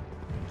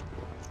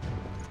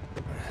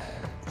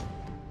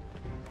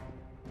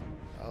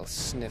 I'll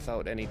sniff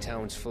out any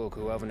townsfolk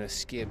who haven't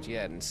escaped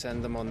yet and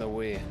send them on their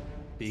way.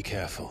 Be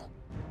careful.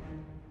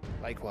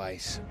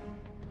 Likewise.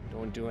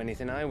 Don't do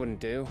anything I wouldn't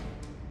do.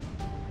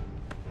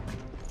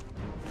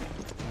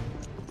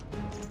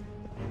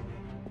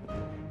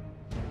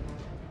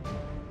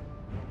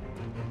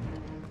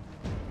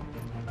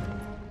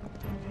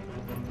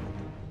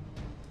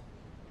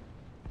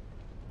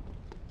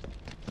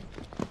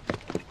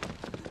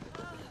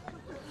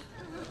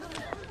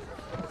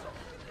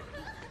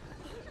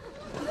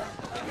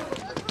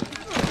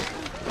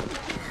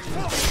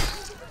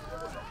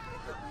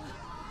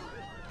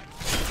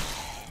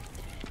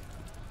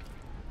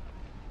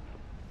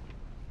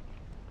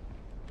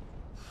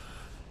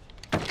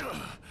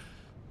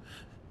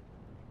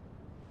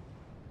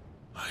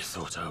 I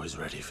thought I was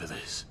ready for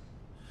this,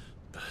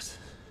 but...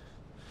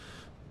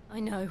 I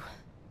know.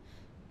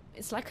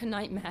 It's like a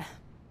nightmare.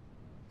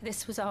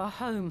 This was our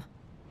home.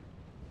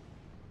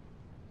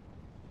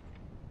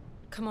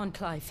 Come on,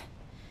 Clive.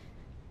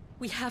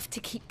 We have to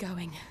keep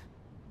going.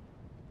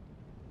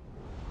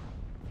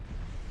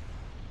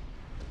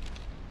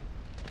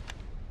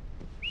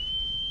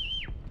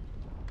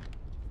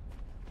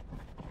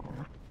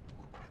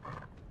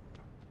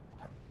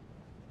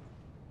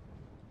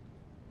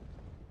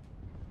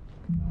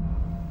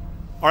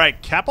 All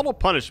right, capital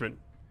punishment.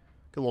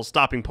 Good little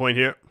stopping point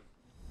here.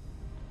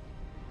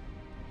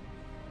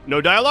 No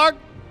dialogue?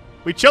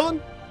 We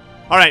chilling?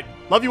 All right,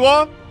 love you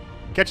all.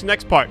 Catch you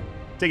next part.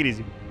 Take it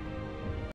easy.